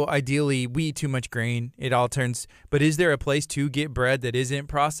I know ideally we eat too much grain, it all turns, but is there a place to get bread that isn't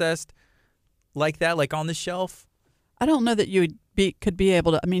processed like that, like on the shelf? I don't know that you could be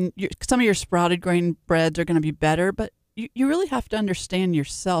able to, I mean, some of your sprouted grain breads are going to be better, but you really have to understand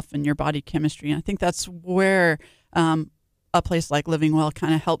yourself and your body chemistry. And I think that's where a place like Living Well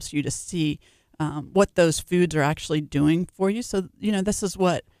kind of helps you to see what those foods are actually doing for you. So, you know, this is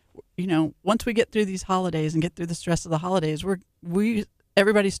what, you know, once we get through these holidays and get through the stress of the holidays,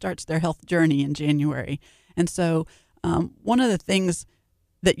 everybody starts their health journey in January. And so one of the things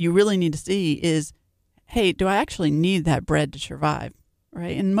that you really need to see is, hey, do I actually need that bread to survive?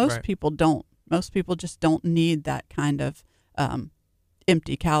 Right. And most people don't. Most people just don't need that kind of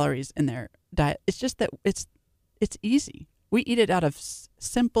empty calories in their diet. It's just that it's easy. We eat it out of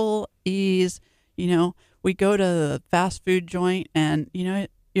simple ease. You know, we go to the fast food joint and, you know,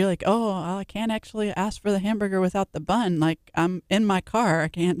 you're like, oh, I can't actually ask for the hamburger without the bun. Like, I'm in my car. I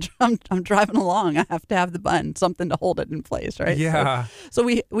can't, I'm driving along. I have to have the bun, something to hold it in place, right? Yeah. So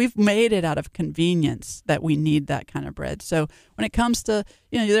we've made it out of convenience that we need that kind of bread. So when it comes to,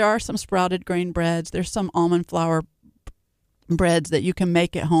 you know, there are some sprouted grain breads. There's some almond flour breads that you can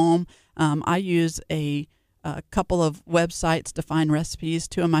make at home. I use a couple of websites to find recipes.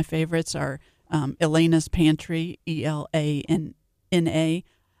 Two of my favorites are Elena's Pantry, ELANA.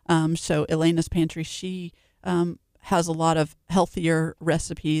 So Elena's Pantry, she has a lot of healthier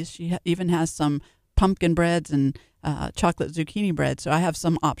recipes. She even has some pumpkin breads and chocolate zucchini bread. So I have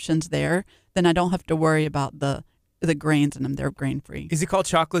some options there. Then I don't have to worry about the grains in them. They're grain free. Is it called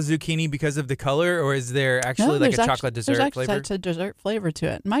chocolate zucchini because of the color, or is there actually like a chocolate dessert flavor? There's a dessert flavor to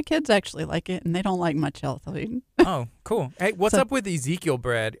it. My kids actually like it, and they don't like much healthy. Oh, cool. Hey, what's up with Ezekiel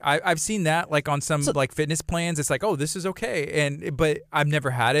bread? I've seen that like on some like fitness plans. It's like, oh, this is okay, but I've never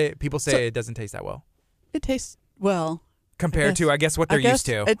had it. People say it doesn't taste that well. It tastes well compared to, I guess, what they're used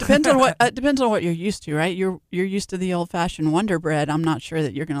to. It depends on what you're used to, right? You're used to the old-fashioned Wonder Bread. I'm not sure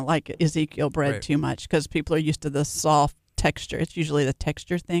that you're going to like Ezekiel bread too much because people are used to the soft texture. It's usually the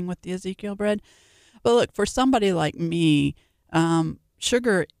texture thing with the Ezekiel bread. But look, for somebody like me,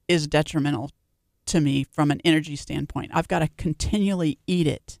 sugar is detrimental to me from an energy standpoint. I've got to continually eat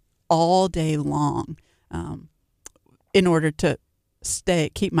it all day long in order to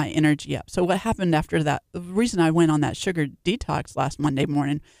keep my energy up. So what happened after that, the reason I went on that sugar detox last Monday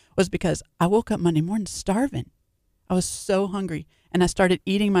morning was because I woke up Monday morning starving. I was so hungry. And I started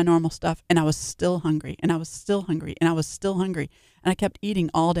eating my normal stuff, and I was still hungry, and I was still hungry, and I was still hungry. And I kept eating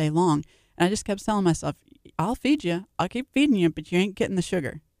all day long. And I just kept telling myself, I'll feed you. I'll keep feeding you, but you ain't getting the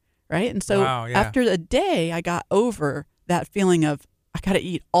sugar. Right? And so after a day, I got over that feeling of I got to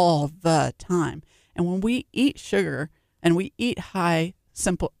eat all the time. And when we eat sugar and we eat a high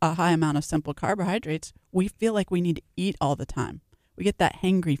amount of simple carbohydrates, we feel like we need to eat all the time. We get that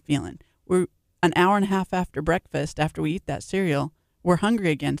hangry feeling. We're an hour and a half after breakfast, after we eat that cereal, we're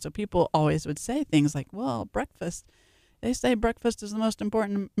hungry again. So people always would say things like, well, breakfast, they say breakfast is the most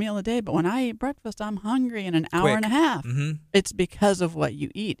important meal of the day, but when I eat breakfast, I'm hungry in an hour and a half. Mm-hmm. It's because of what you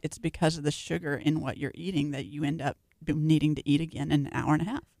eat. It's because of the sugar in what you're eating that you end up needing to eat again in an hour and a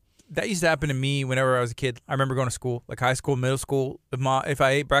half. That used to happen to me whenever I was a kid. I remember going to school, like high school, middle school. If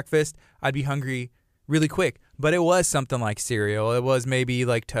I ate breakfast, I'd be hungry really quick. But it was something like cereal. It was maybe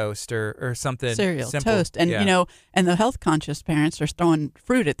like toast or something cereal, simple. Toast. And, and the health conscious parents are throwing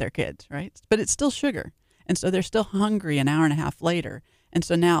fruit at their kids, right? But it's still sugar. And so they're still hungry an hour and a half later. And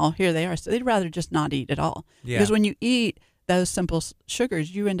so now here they are. So they'd rather just not eat at all. Yeah. Because when you eat those simple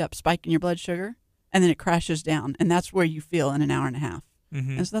sugars, you end up spiking your blood sugar and then it crashes down. And that's where you feel in an hour and a half.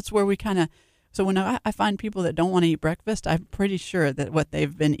 Mm-hmm. And so that's where we so when I find people that don't want to eat breakfast, I'm pretty sure that what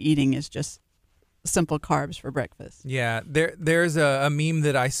they've been eating is just simple carbs for breakfast. Yeah, there's a meme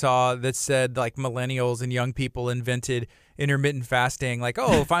that I saw that said like millennials and young people invented intermittent fasting. Like,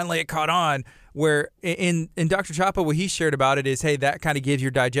 oh, finally it caught on. Where in Dr. Chapa, what he shared about it is, hey, that kind of gives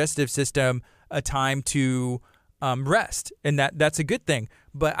your digestive system a time to rest, and that's a good thing.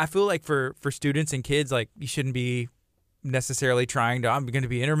 But I feel like for students and kids, like you shouldn't be necessarily trying to, I'm going to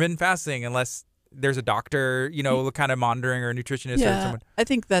be intermittent fasting unless there's a doctor, kind of monitoring or a nutritionist or someone. I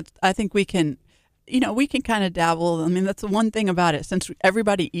think we can. We can kind of dabble. I mean, that's the one thing about it. Since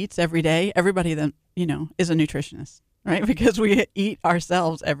everybody eats every day, everybody then, is a nutritionist, right? Because we eat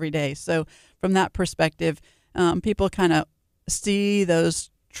ourselves every day. So from that perspective, people kind of see those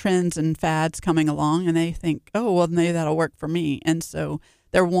trends and fads coming along and they think, oh, well, maybe that'll work for me. And so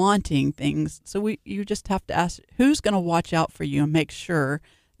they're wanting things. So you just have to ask, who's going to watch out for you and make sure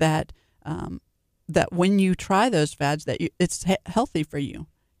that that when you try those fads, that it's healthy for you.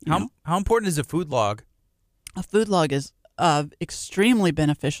 How important is a food log? A food log is extremely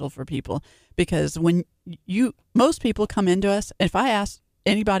beneficial for people because when most people come into us, if I ask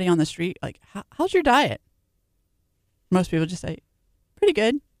anybody on the street, like, how's your diet? Most people just say, pretty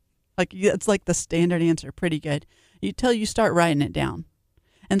good. Like, it's like the standard answer, pretty good. Until you start writing it down.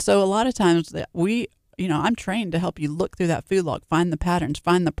 And so a lot of times that I'm trained to help you look through that food log, find the patterns,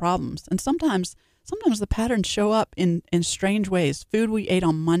 find the problems. And sometimes the patterns show up in strange ways. Food we ate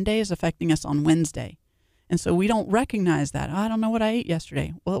on Monday is affecting us on Wednesday. And so we don't recognize that. I don't know what I ate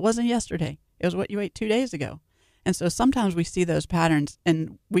yesterday. Well, it wasn't yesterday. It was what you ate 2 days ago. And so sometimes we see those patterns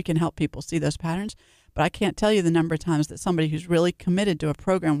and we can help people see those patterns. But I can't tell you the number of times that somebody who's really committed to a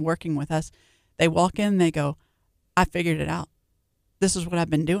program working with us, they walk in and they go, I figured it out. This is what I've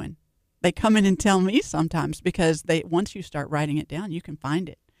been doing. They come in and tell me sometimes because once you start writing it down, you can find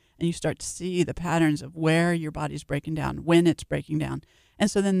it. And you start to see the patterns of where your body's breaking down, when it's breaking down. And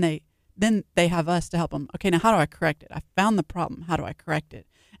so then they have us to help them. Okay, now how do I correct it? I found the problem. How do I correct it?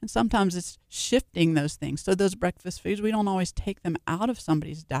 And sometimes it's shifting those things. So those breakfast foods, we don't always take them out of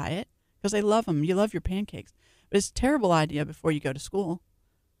somebody's diet because they love them. You love your pancakes. But it's a terrible idea before you go to school.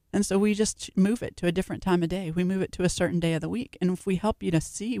 And so we just move it to a different time of day. We move it to a certain day of the week. And if we help you to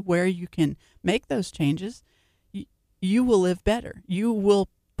see where you can make those changes, you will live better. You will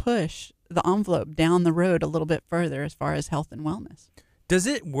push the envelope down the road a little bit further as far as health and wellness. Does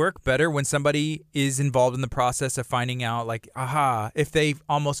it work better when somebody is involved in the process of finding out, like, if they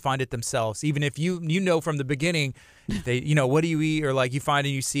almost find it themselves, even if you know from the beginning, they, what do you eat, or like you find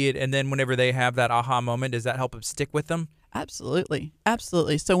and you see it, and then whenever they have that aha moment, does that help them stick with them? Absolutely.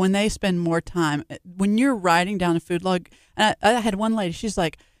 Absolutely. So when they spend more time, when you're writing down a food log, and I had one lady,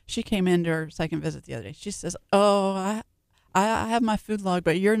 she came into her second visit the other day. She says, oh, I have my food log,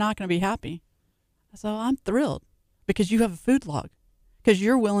 but you're not going to be happy. So I'm thrilled because you have a food log, because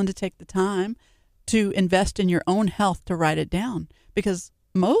you're willing to take the time to invest in your own health to write it down, because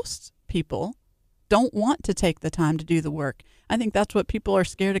most people don't want to take the time to do the work. I think that's what people are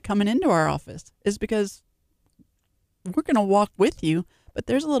scared of coming into our office, is because we're going to walk with you, but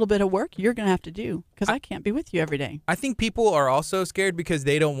there's a little bit of work you're going to have to do because I can't be with you every day. I think people are also scared because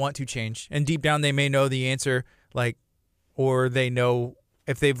they don't want to change. And deep down, they may know the answer, or they know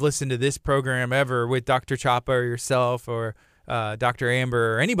if they've listened to this program ever with Dr. Chapa or yourself or Dr.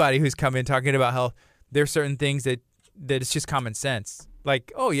 Amber or anybody who's come in talking about health, there's certain things that it's just common sense.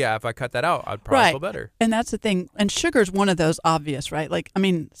 Like, oh yeah, if I cut that out, I'd probably feel better. And that's the thing. And sugar's one of those obvious, right? Like, I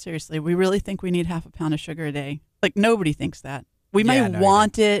mean, seriously, we really think we need half a pound of sugar a day. Like, nobody thinks that. We may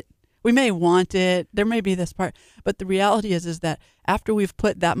want it. We may want it. There may be this part, but the reality is that after we've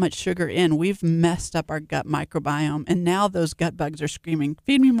put that much sugar in, we've messed up our gut microbiome, and now those gut bugs are screaming,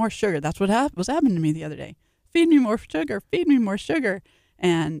 "Feed me more sugar." That's what was happening to me the other day. Feed me more sugar. Feed me more sugar.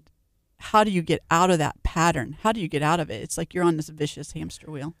 And how do you get out of that pattern? How do you get out of it? It's like you're on this vicious hamster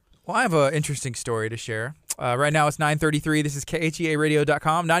wheel. Well, I have an interesting story to share. Right now it's 9:33. This is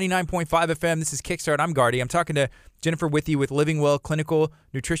KHEARadio.com, 99.5 FM. This is Kickstart. I'm Gardy. I'm talking to Jennifer Withey with Living Well Clinical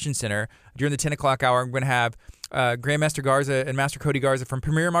Nutrition Center. During the 10 o'clock hour, I'm going to have Grandmaster Garza and Master Cody Garza from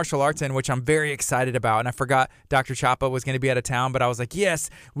Premier Martial Arts in, which I'm very excited about. And I forgot Dr. Chapa was going to be out of town, but I was like,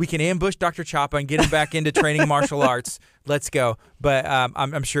 yes, we can ambush Dr. Chapa and get him back into training martial arts. Let's go. But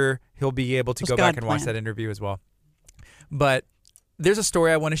I'm sure he'll be able to go back and watch that interview as well. But there's a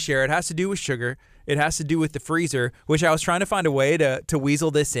story I want to share. It has to do with sugar. It has to do with the freezer, which I was trying to find a way to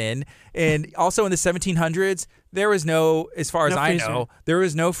weasel this in. And also in the 1700s, there was no, as far as I know, there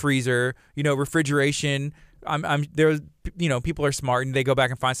was no freezer, refrigeration. There was, people are smart and they go back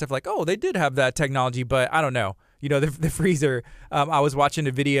and find stuff like, oh, they did have that technology, but I don't know. The freezer. I was watching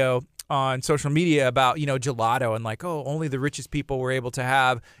a video on social media about, gelato and like, oh, only the richest people were able to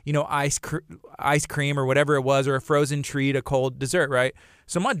have, ice cream or whatever it was, or a frozen treat, a cold dessert, right?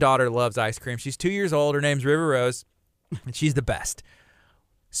 So my daughter loves ice cream. She's 2 years old. Her name's River Rose, and she's the best.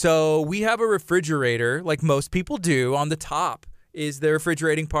 So we have a refrigerator, like most people do. On the top is the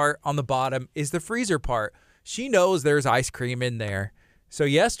refrigerating part. On the bottom is the freezer part. She knows there's ice cream in there. So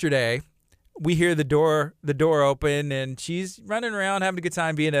yesterday, we hear the door open, and she's running around having a good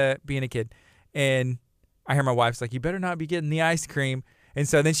time being a kid. And I hear my wife's like, "You better not be getting the ice cream." And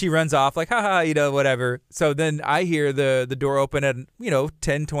so then she runs off like, haha, whatever. So then I hear the door open at,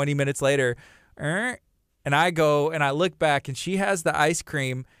 10, 20 minutes later. And I go and I look back, and she has the ice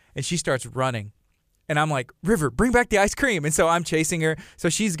cream, and she starts running. And I'm like, River, bring back the ice cream. And so I'm chasing her. So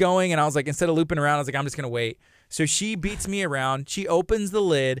she's going, and I was like, instead of looping around, I was like, I'm just going to wait. So she beats me around. She opens the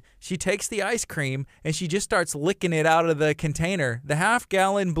lid. She takes the ice cream, and she just starts licking it out of the container, the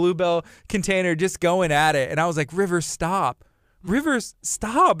half-gallon Bluebell container, just going at it. And I was like, River, stop. Rivers,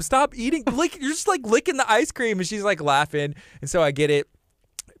 stop eating. You're just like licking the ice cream. And she's like laughing. And so I get it,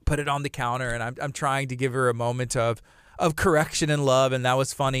 put it on the counter, and I'm trying to give her a moment of correction and love. And that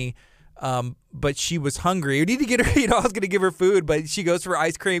was funny. But she was hungry. We need to get her, I was going to give her food, but she goes for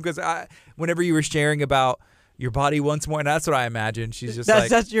ice cream because whenever you were sharing about your body once more, and that's what I imagine. She's just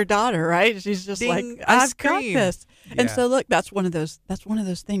that's your daughter, right? She's just like, I've got this. Yeah. And so look, that's one of those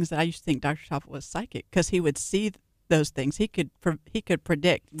things that I used to think Dr. Chapa was psychic, because he would see those things. He could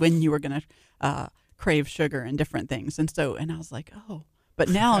predict when you were going to crave sugar and different things. And I was like, oh, but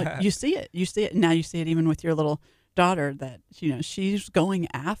now you see it. And now you see it even with your little daughter, that, she's going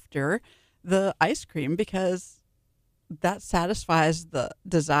after the ice cream because that satisfies the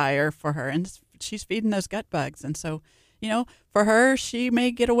desire for her. And she's feeding those gut bugs. And so, for her, she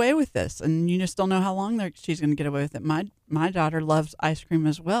may get away with this, and you just don't know how long she's going to get away with it. My daughter loves ice cream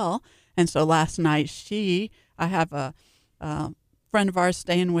as well. And so last night I have a friend of ours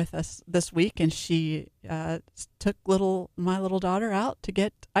staying with us this week, and she took my little daughter out to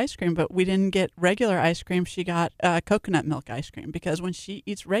get ice cream, but we didn't get regular ice cream. She got coconut milk ice cream, because when she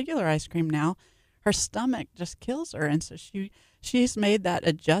eats regular ice cream now, her stomach just kills her. And so she's made that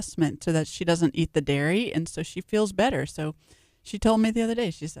adjustment so that she doesn't eat the dairy, and so she feels better. So she told me the other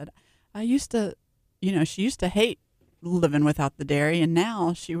day, she said, she used to hate living without the dairy, and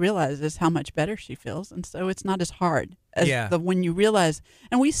now she realizes how much better she feels. And so it's not as hard as when you realize,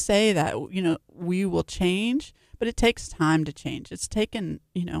 and we say that, we will change, but it takes time to change. It's taken,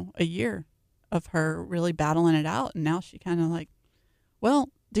 a year of her really battling it out. And now she kind of like, well,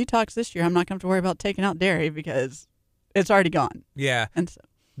 detox this year. I'm not going to have to worry about taking out dairy because it's already gone. Yeah. And so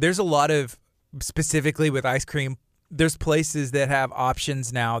there's a lot of, specifically with ice cream, there's places that have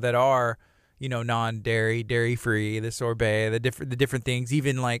options now that are, non-dairy, dairy-free, the sorbet, the different things,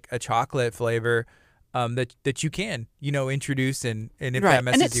 even like a chocolate flavor that you can, introduce and if that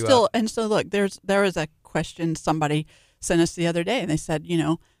messes you up. And so look, there was a question somebody sent us the other day, and they said,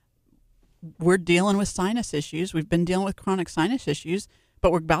 we're dealing with sinus issues. We've been dealing with chronic sinus issues,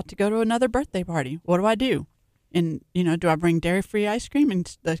 but we're about to go to another birthday party. What do I do? And, do I bring dairy-free ice cream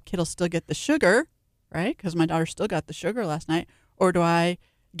and the kid will still get the sugar, right? Because my daughter still got the sugar last night. Or do I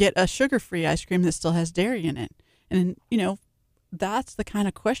get a sugar-free ice cream that still has dairy in it? And, that's the kind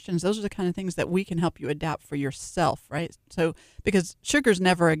of questions. Those are the kind of things that we can help you adapt for yourself, right? So, because sugar's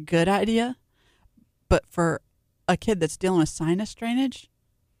never a good idea, but for a kid that's dealing with sinus drainage,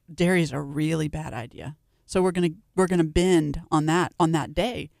 dairy's a really bad idea. So we're gonna bend on that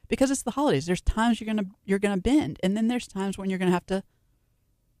day because it's the holidays. There's times you're gonna bend, and then there's times when you're gonna have to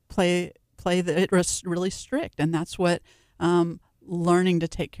play it really strict, and that's what learning to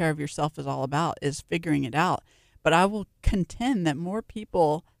take care of yourself is all about, is figuring it out. But I will contend that more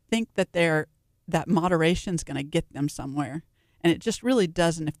people think that that moderation's going to get them somewhere, and it just really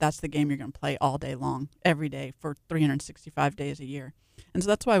doesn't if that's the game you're going to play all day long, every day for 365 days a year. And so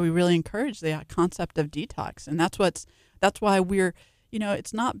that's why we really encourage the concept of detox, and that's why we're,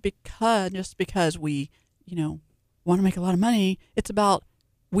 it's not just because we, want to make a lot of money. It's about,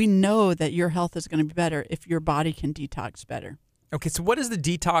 we know that your health is going to be better if your body can detox better. Okay, so what does the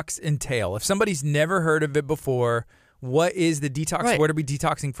detox entail? If somebody's never heard of it before, what is the detox? Right. What are we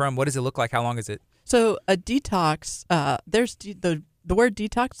detoxing from? What does it look like? How long is it? So a detox, there's the word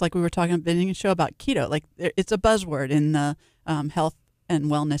detox, like we were talking at the beginning of the show about keto, like it's a buzzword in the health and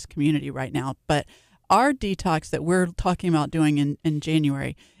wellness community right now. But our detox that we're talking about doing in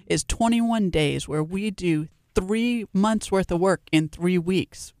January is 21 days where we do 3 months worth of work in 3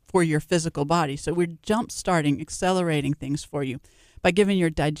 weeks for your physical body. So we're jump-starting, accelerating things for you by giving your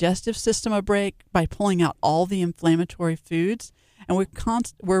digestive system a break, by pulling out all the inflammatory foods. And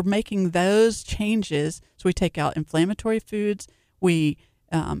we're making those changes. So we take out inflammatory foods. We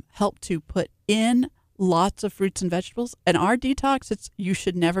help to put in lots of fruits and vegetables. And our detox, you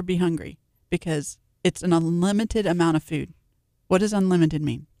should never be hungry because it's an unlimited amount of food. What does unlimited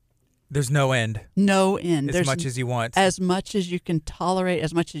mean? There's no end. No end. As much as you want. As much as you can tolerate,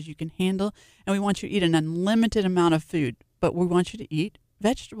 as much as you can handle. And we want you to eat an unlimited amount of food, but we want you to eat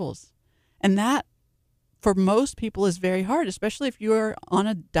vegetables. And that, for most people, is very hard, especially if you're on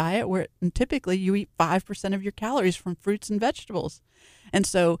a diet where typically you eat 5% of your calories from fruits and vegetables. And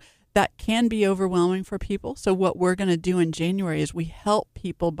so that can be overwhelming for people. So what we're going to do in January is we help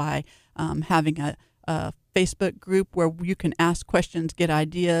people by having a Facebook group where you can ask questions, get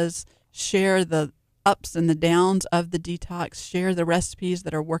ideas, share the ups and the downs of the detox, share the recipes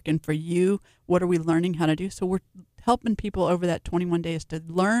that are working for you. What are we learning how to do? So we're helping people over that 21 days to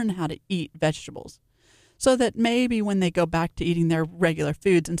learn how to eat vegetables so that maybe when they go back to eating their regular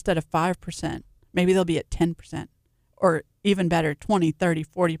foods, instead of 5%, maybe they'll be at 10% or even better, 20, 30,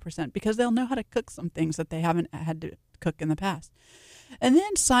 40%, because they'll know how to cook some things that they haven't had to cook in the past. And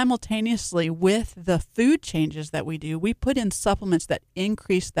then simultaneously with the food changes that we do, we put in supplements that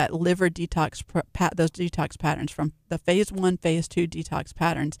increase that liver detox, those detox patterns from the phase 1, phase 2 detox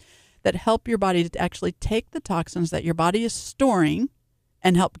patterns that help your body to actually take the toxins that your body is storing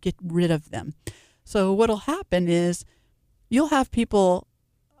and help get rid of them. So what'll happen is you'll have people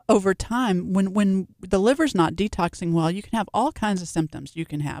over time, when the liver's not detoxing well, you can have all kinds of symptoms. You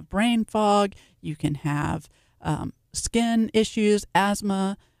can have brain fog, you can have skin issues,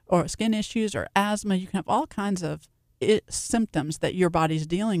 asthma, or skin issues or asthma. You can have all kinds of symptoms that your body's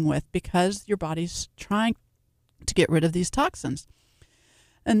dealing with because your body's trying to get rid of these toxins.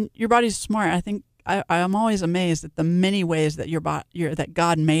 And your body's smart. I think I'm always amazed at the many ways that that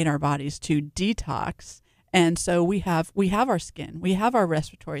God made our bodies to detox. And so we have our skin, we have our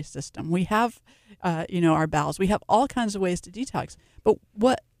respiratory system, we have our bowels, we have all kinds of ways to detox. But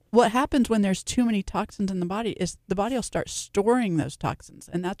what happens when there's too many toxins in the body is the body will start storing those toxins,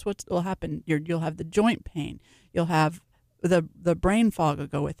 and that's what will happen. You'll have the joint pain, you'll have the brain fog will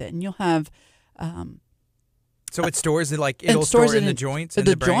go with it, and you'll have. So it stores it it'll store in the joints.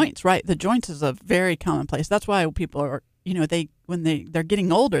 The joints, right? The joints is a very common place. That's why people are when they're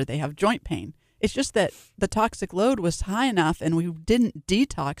getting older, they have joint pain. It's just that the toxic load was high enough, and we didn't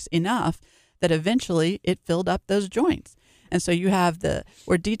detox enough that eventually it filled up those joints. And so you have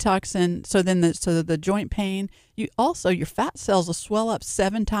we're detoxing. So then the joint pain, your fat cells will swell up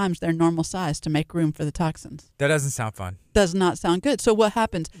 7 times their normal size to make room for the toxins. That doesn't sound fun. Does not sound good. So what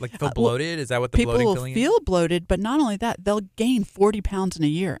happens? Feel bloated? Is that what the people bloating will feeling feel is? bloated, but not only that, they'll gain 40 pounds in a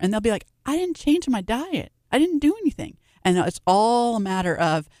year, and they'll be like, I didn't change my diet. I didn't do anything. And it's all a matter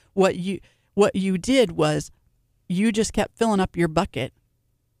of what you did was you just kept filling up your bucket,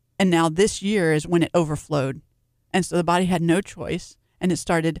 and now this year is when it overflowed. And so the body had no choice, and it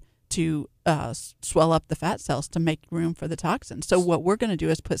started to swell up the fat cells to make room for the toxins. So what we're going to do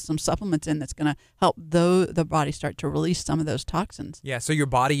is put some supplements in that's going to help the body start to release some of those toxins. Yeah, so your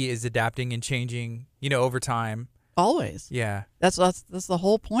body is adapting and changing, over time. Always. Yeah. That's the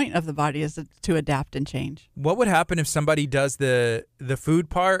whole point of the body, is to adapt and change. What would happen if somebody does the food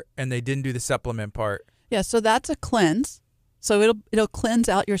part and they didn't do the supplement part? Yeah, so that's a cleanse. So it'll cleanse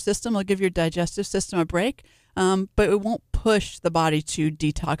out your system. It'll give your digestive system a break, but it won't push the body to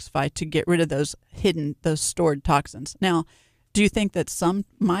detoxify, to get rid of those stored toxins. Now, do you think that some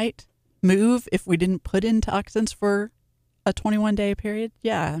might move if we didn't put in toxins for a 21-day period?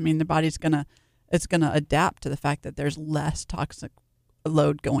 Yeah, I mean, the body's it's gonna adapt to the fact that there's less toxic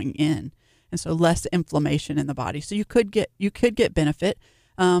load going in, and so less inflammation in the body. So you could get benefit.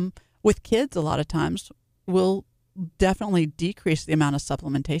 With kids, a lot of times we'll definitely decrease the amount of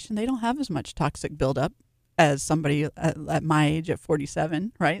supplementation. They don't have as much toxic buildup as somebody at my age at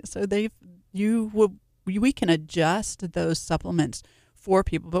 47, right? So we can adjust those supplements for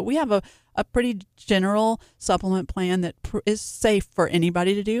people, but we have a pretty general supplement plan that is safe for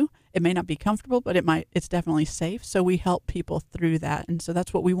anybody to do. It may not be comfortable, but it's definitely safe. So we help people through that. And so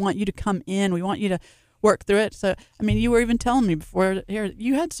that's what we want you to come in. We want you to work through it. So, I mean, you were even telling me before here,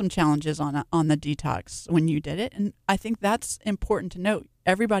 you had some challenges on the detox when you did it. And I think that's important to note.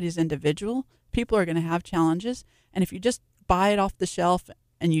 Everybody's individual. People are going to have challenges. And if you just buy it off the shelf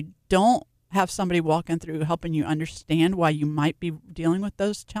and you don't have somebody walking through helping you understand why you might be dealing with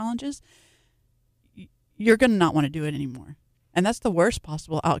those challenges, you're going to not want to do it anymore. And that's the worst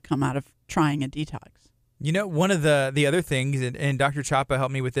possible outcome out of trying a detox. You know, one of the other things, and Dr. Chapa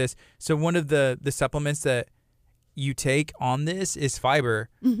helped me with this, so one of the supplements that you take on this is fiber.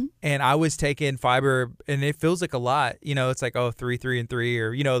 Mm-hmm. And I was taking fiber, and it feels like a lot. You know, it's like, 3, 3, and 3,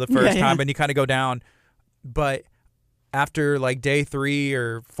 or, the first time, and you kind of go down. But after like day 3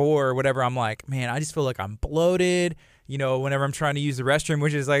 or 4 or whatever, I'm like, man, I just feel like I'm bloated. Whenever I'm trying to use the restroom,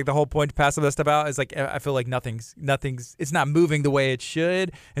 which is like the whole point to pass all this stuff out, is like I feel like nothing's it's not moving the way it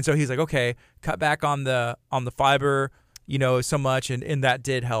should. And so he's like, okay, cut back on the fiber, so much, and that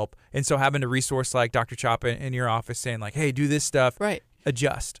did help. And so having a resource like Dr. Chapa in your office saying like, hey, do this stuff, right?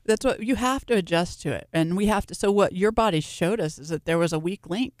 Adjust. That's what you have to adjust to it, and we have to. So what your body showed us is that there was a weak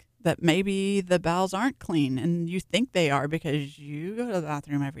link. That maybe the bowels aren't clean, and you think they are because you go to the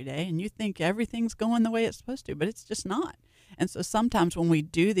bathroom every day and you think everything's going the way it's supposed to, but it's just not. And so sometimes when we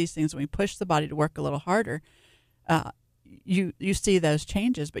do these things, when we push the body to work a little harder, you see those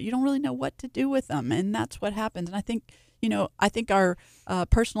changes, but you don't really know what to do with them, and that's what happens. And I think our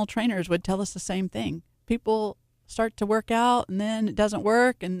personal trainers would tell us the same thing. People start to work out and then it doesn't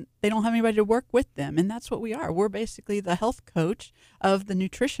work and they don't have anybody to work with them. And that's what we are. We're basically the health coach of the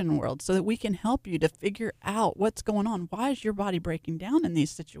nutrition world so that we can help you to figure out what's going on. Why is your body breaking down in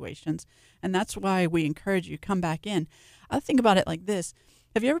these situations? And that's why we encourage you to come back in. I think about it like this.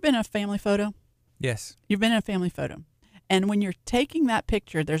 Have you ever been in a family photo? Yes. You've been in a family photo. And when you're taking that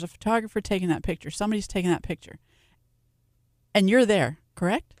picture, there's a photographer taking that picture. Somebody's taking that picture. And you're there,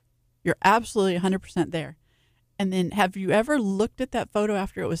 correct? You're absolutely 100% there. And then have you ever looked at that photo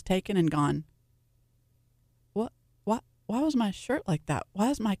after it was taken and gone, why was my shirt like that?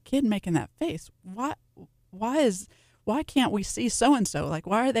 Why is my kid making that face? Why can't we see so-and-so? Like,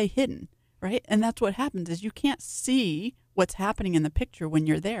 why are they hidden, right? And that's what happens is you can't see what's happening in the picture when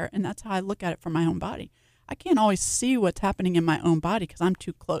you're there. And that's how I look at it for my own body. I can't always see what's happening in my own body because I'm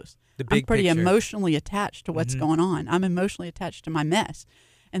too close. I'm pretty emotionally attached to what's going on. I'm emotionally attached to my mess.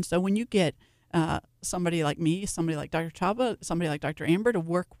 And so when you get somebody like me, somebody like Dr. Chapa, somebody like Dr. Amber to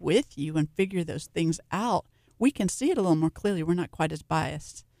work with you and figure those things out, we can see it a little more clearly. We're not quite as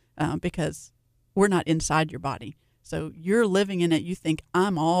biased because we're not inside your body. So you're living in it. You think,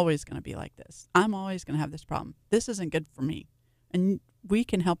 I'm always going to be like this. I'm always going to have this problem. This isn't good for me. And we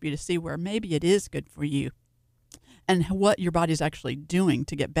can help you to see where maybe it is good for you and what your body's actually doing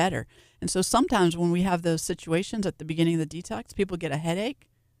to get better. And so sometimes when we have those situations at the beginning of the detox, people get a headache.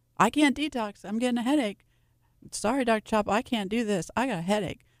 I can't detox. I'm getting a headache. Sorry, Dr. Chapa, I can't do this. I got a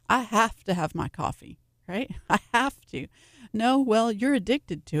headache. I have to have my coffee, right? I have to. No, well, you're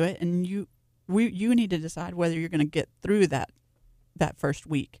addicted to it, and you need to decide whether you're going to get through that first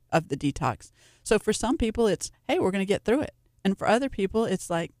week of the detox. So for some people, it's, hey, we're going to get through it. And for other people,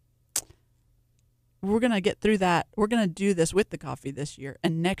 it's like, we're going to get through that. We're going to do this with the coffee this year,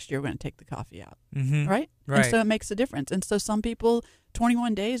 and next year we're going to take the coffee out, right? And so it makes a difference. And so some people,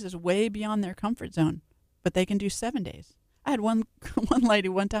 21 days is way beyond their comfort zone, but they can do 7 days. I had one lady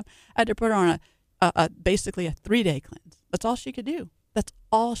one time, I had to put her on basically a 3-day cleanse. That's all she could do. That's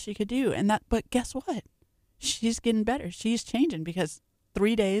all she could do. But guess what? She's getting better. She's changing because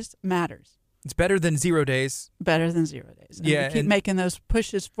 3 days matters. It's better than 0 days. Better than 0 days. And we keep making those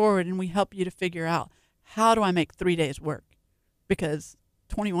pushes forward, and we help you to figure out, how do I make 3 days work? Because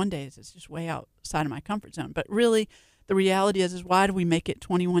 21 days is just way outside of my comfort zone. But really, the reality is why do we make it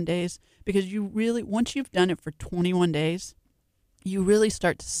 21 days? Because you really, once you've done it for 21 days, you really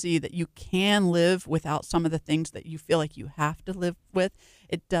start to see that you can live without some of the things that you feel like you have to live with.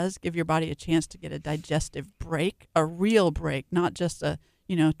 It does give your body a chance to get a digestive break, a real break, not just a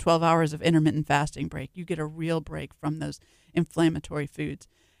 12 hours of intermittent fasting break. You get a real break from those inflammatory foods.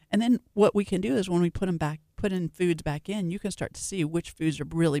 And then what we can do is when we put in foods back in, you can start to see which foods are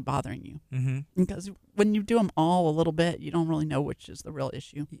really bothering you. Mm-hmm. Because when you do them all a little bit, you don't really know which is the real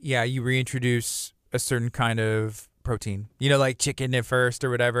issue. Yeah, you reintroduce a certain kind of protein, like chicken at first or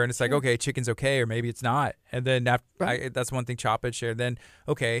whatever, and it's like, okay, chicken's okay, or maybe it's not. And then after, that's one thing Chop had shared. Then,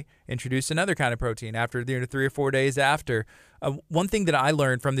 okay, introduce another kind of protein after 3 or 4 days after. One thing that I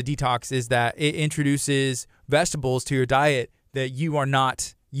learned from the detox is that it introduces vegetables to your diet that you are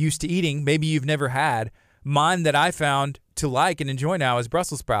not used to eating. Maybe you've never had. Mine that I found to like and enjoy now is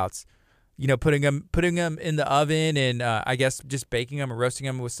Brussels sprouts. Putting them in the oven and I guess just baking them or roasting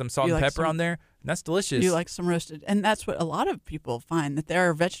them with some salt and pepper on there. And that's delicious. You like some roasted. And that's what a lot of people find, that there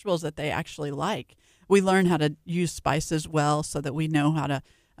are vegetables that they actually like. We learn how to use spices well so that we know how to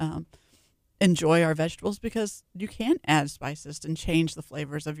enjoy our vegetables, because you can add spices and change the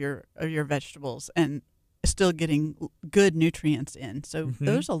flavors of your vegetables and still getting good nutrients in. So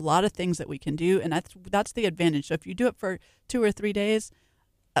there's a lot of things that we can do, and that's the advantage. So if you do it for 2 or 3 days,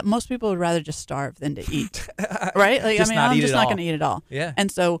 most people would rather just starve than to eat, right? Like, I'm just not going to eat it all. Yeah.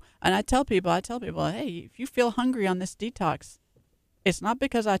 And so, and I tell people, hey, if you feel hungry on this detox, it's not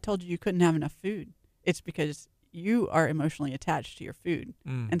because I told you couldn't have enough food. It's because you are emotionally attached to your food.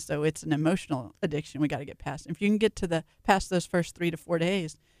 And so it's an emotional addiction we got to get past. If you can get past those first 3 to 4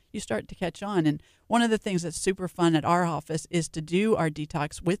 days, you start to catch on. And one of the things that's super fun at our office is to do our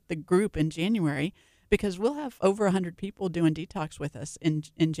detox with the group in January, because we'll have over 100 people doing detox with us in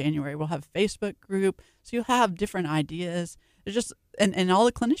January. We'll have a Facebook group, so you'll have different ideas. It's just and all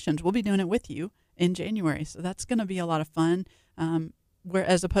the clinicians will be doing it with you in January, so that's going to be a lot of fun. Where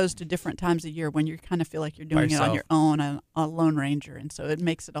as opposed to different times of year when you kind of feel like you're doing it on your own, a lone ranger, and so it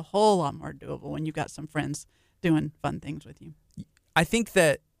makes it a whole lot more doable when you've got some friends doing fun things with you. I think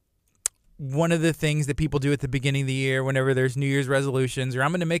that one of the things that people do at the beginning of the year, whenever there's New Year's resolutions or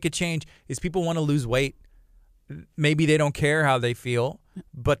I'm going to make a change, is people want to lose weight. Maybe they don't care how they feel,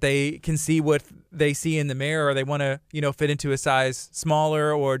 but they can see what they see in the mirror, or they want to, fit into a size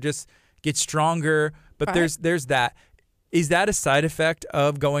smaller or just get stronger. But there's that. Is that a side effect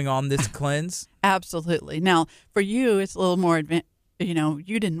of going on this cleanse? Absolutely. Now, for you, it's a little more advanced.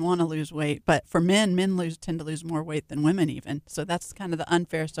 You didn't want to lose weight, but for men tend to lose more weight than women even. So that's kind of the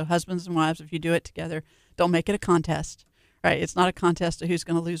unfair. So husbands and wives, if you do it together, don't make it a contest, right? It's not a contest of who's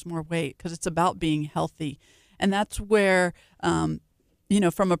going to lose more weight, because it's about being healthy. And that's where, from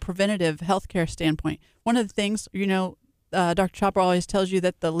a preventative healthcare standpoint, one of the things, Dr. Chopper always tells you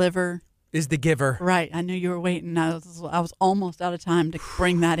that the liver is the giver. Right. I knew you were waiting. I was almost out of time to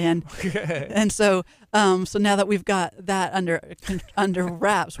bring that in. And so now that we've got that under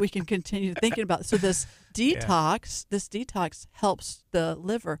wraps, we can continue thinking about it. So this detox helps the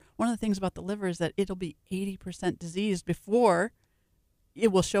liver. One of the things about the liver is that it'll be 80% diseased before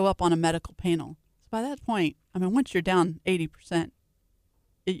it will show up on a medical panel. So by that point, once you're down 80%,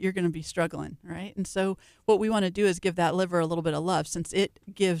 you're going to be struggling, right? And so what we want to do is give that liver a little bit of love. Since it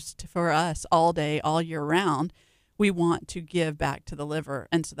gives for us all day, all year round, we want to give back to the liver.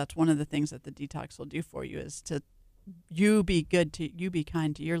 And so that's one of the things that the detox will do for you, is to be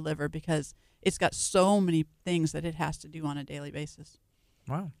kind to your liver, because it's got so many things that it has to do on a daily basis.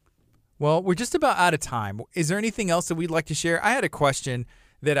 Wow. Well, we're just about out of time. Is there anything else that we'd like to share? I had a question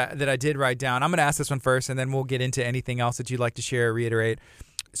that I did write down. I'm going to ask this one first, and then we'll get into anything else that you'd like to share or reiterate.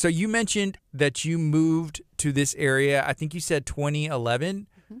 So you mentioned that you moved to this area, I think you said 2011.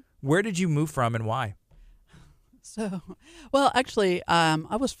 Mm-hmm. Where did you move from and why? So, well, actually,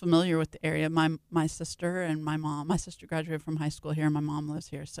 I was familiar with the area. My sister and my mom. My sister graduated from high school here, and my mom lives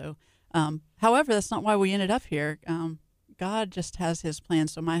here. So, however, that's not why we ended up here. God just has His plan.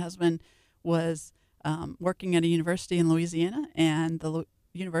 So my husband was working at a university in Louisiana, and the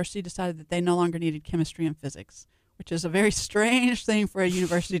university decided that they no longer needed chemistry and physics, which is a very strange thing for a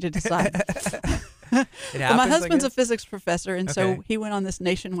university to decide. But my husband's a physics professor, and so he went on this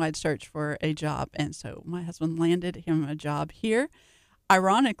nationwide search for a job. And so my husband landed him a job here.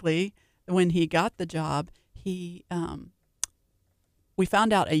 Ironically, when he got the job, we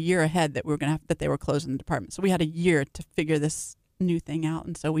found out a year ahead that that they were closing the department. So we had a year to figure this new thing out,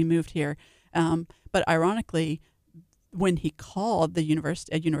 and so we moved here. But ironically, when he called the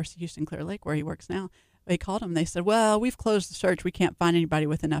University of Houston Clear Lake, where he works now, they called him. They said, "Well, we've closed the search. We can't find anybody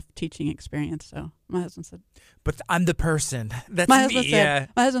with enough teaching experience." So my husband said, "But I'm the person. That's my me."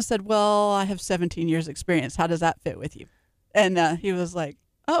 My husband said, "Well, I have 17 years experience. How does that fit with you?" And he was like,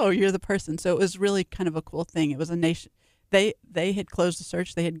 "Oh, you're the person." So it was really kind of a cool thing. It was a nation. They had closed the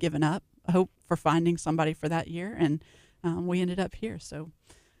search. They had given up hope for finding somebody for that year, and we ended up here. So,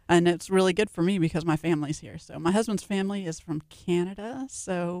 and it's really good for me because my family's here. So my husband's family is from Canada.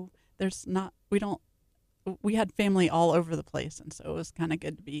 So we had family all over the place, and so it was kind of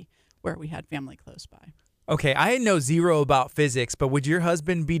good to be where we had family close by. Okay, I know zero about physics, but would your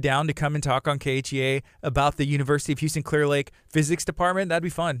husband be down to come and talk on KHEA about the University of Houston Clear Lake physics department? That'd be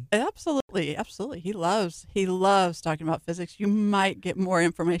fun. Absolutely, absolutely. He loves talking about physics. You might get more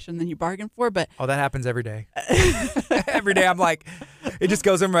information than you bargained for, but Oh, that happens every day. Every day I'm like, it just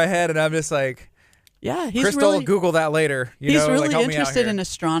goes over my head, and I'm just like, yeah, he's Crystal, really, Google that later. he's really help me out interested here. in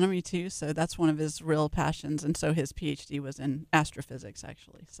astronomy too. So that's one of his real passions, and so his PhD was in astrophysics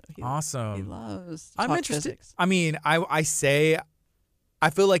actually. So he Awesome. loves. I'm talk interested. Physics. I mean, I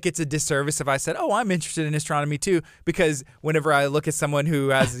feel like it's a disservice if I said, "Oh, I'm interested in astronomy too," because whenever I look at someone who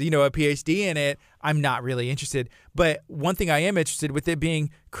has, a PhD in it, I'm not really interested. But one thing I am interested with it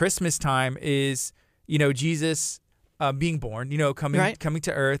being Christmas time is, Jesus being born, coming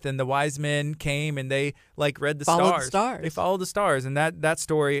to Earth, and the wise men came and they read the Followed stars. the stars. They followed the stars, and that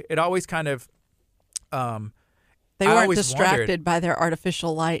story, it always kind of. They I weren't always distracted wondered. by their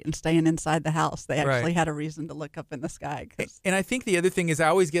artificial light and staying inside the house. They actually Right. had a reason to look up in the sky. 'Cause And I think the other thing is I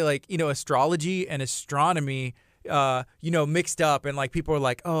always get astrology and astronomy mixed up, and people are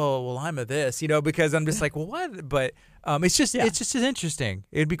like, "Oh, well, I'm a this," because I'm just like, "Well, what?" But it's just interesting.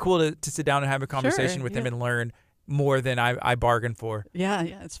 It'd be cool to sit down and have a conversation with him and learn more than I bargained for. yeah,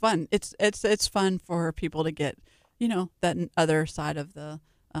 it's fun. It's fun for people to get, that other side of the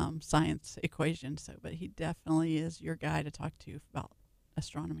science equation. So, but he definitely is your guy to talk to about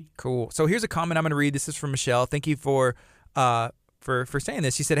astronomy. Cool. So here's a comment I'm going to read. This is from Michelle. Thank you for saying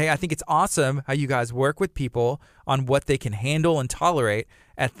this. She said, "Hey, I think it's awesome how you guys work with people on what they can handle and tolerate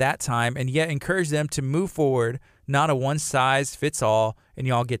at that time, and yet encourage them to move forward. Not a one size fits all, and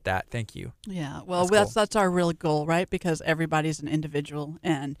y'all get that. Thank you." Yeah, well, That's that's our real goal, right? Because everybody's an individual,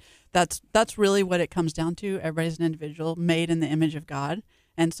 and that's really what it comes down to. Everybody's an individual, made in the image of God,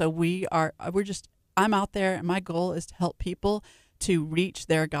 and so I'm out there, and my goal is to help people to reach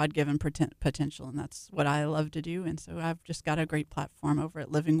their God-given potential, and that's what I love to do. And so I've just got a great platform over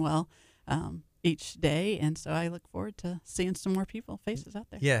at Living Well each day, and so I look forward to seeing some more faces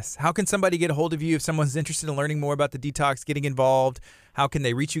out there. Yes. How can somebody get a hold of you if someone's interested in learning more about the detox, getting involved? How can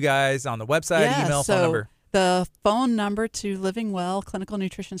they reach you guys on the website, email, phone number? The phone number to Living Well Clinical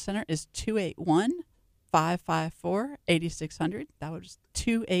Nutrition Center is 281-554-8600. That was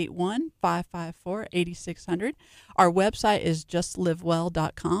 281-554-8600. Our website is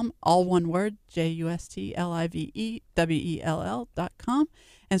justlivewell.com, all one word, JUSTLIVEWELL.com.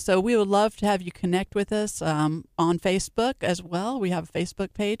 And so we would love to have you connect with us on Facebook as well. We have a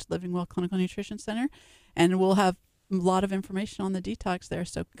Facebook page, Living Well Clinical Nutrition Center, and we'll have a lot of information on the detox there.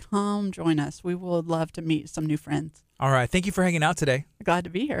 So come join us. We would love to meet some new friends. All right. Thank you for hanging out today. Glad to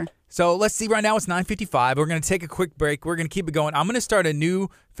be here. So let's see. Right now it's 9:55. We're going to take a quick break. We're going to keep it going. I'm going to start a new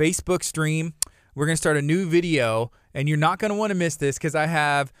Facebook stream. We're going to start a new video, and you're not going to want to miss this because I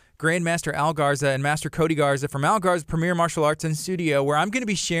have Grandmaster Al Garza and Master Cody Garza from Al Garza Premier Martial Arts in Studio, where I'm going to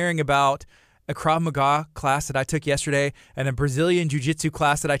be sharing about a Krav Maga class that I took yesterday and a Brazilian Jiu-Jitsu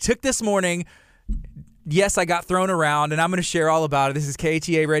class that I took this morning. Yes, I got thrown around, and I'm going to share all about it. This is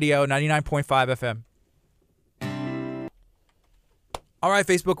KHEA Radio 99.5 FM. All right,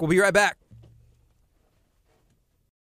 Facebook, we'll be right back.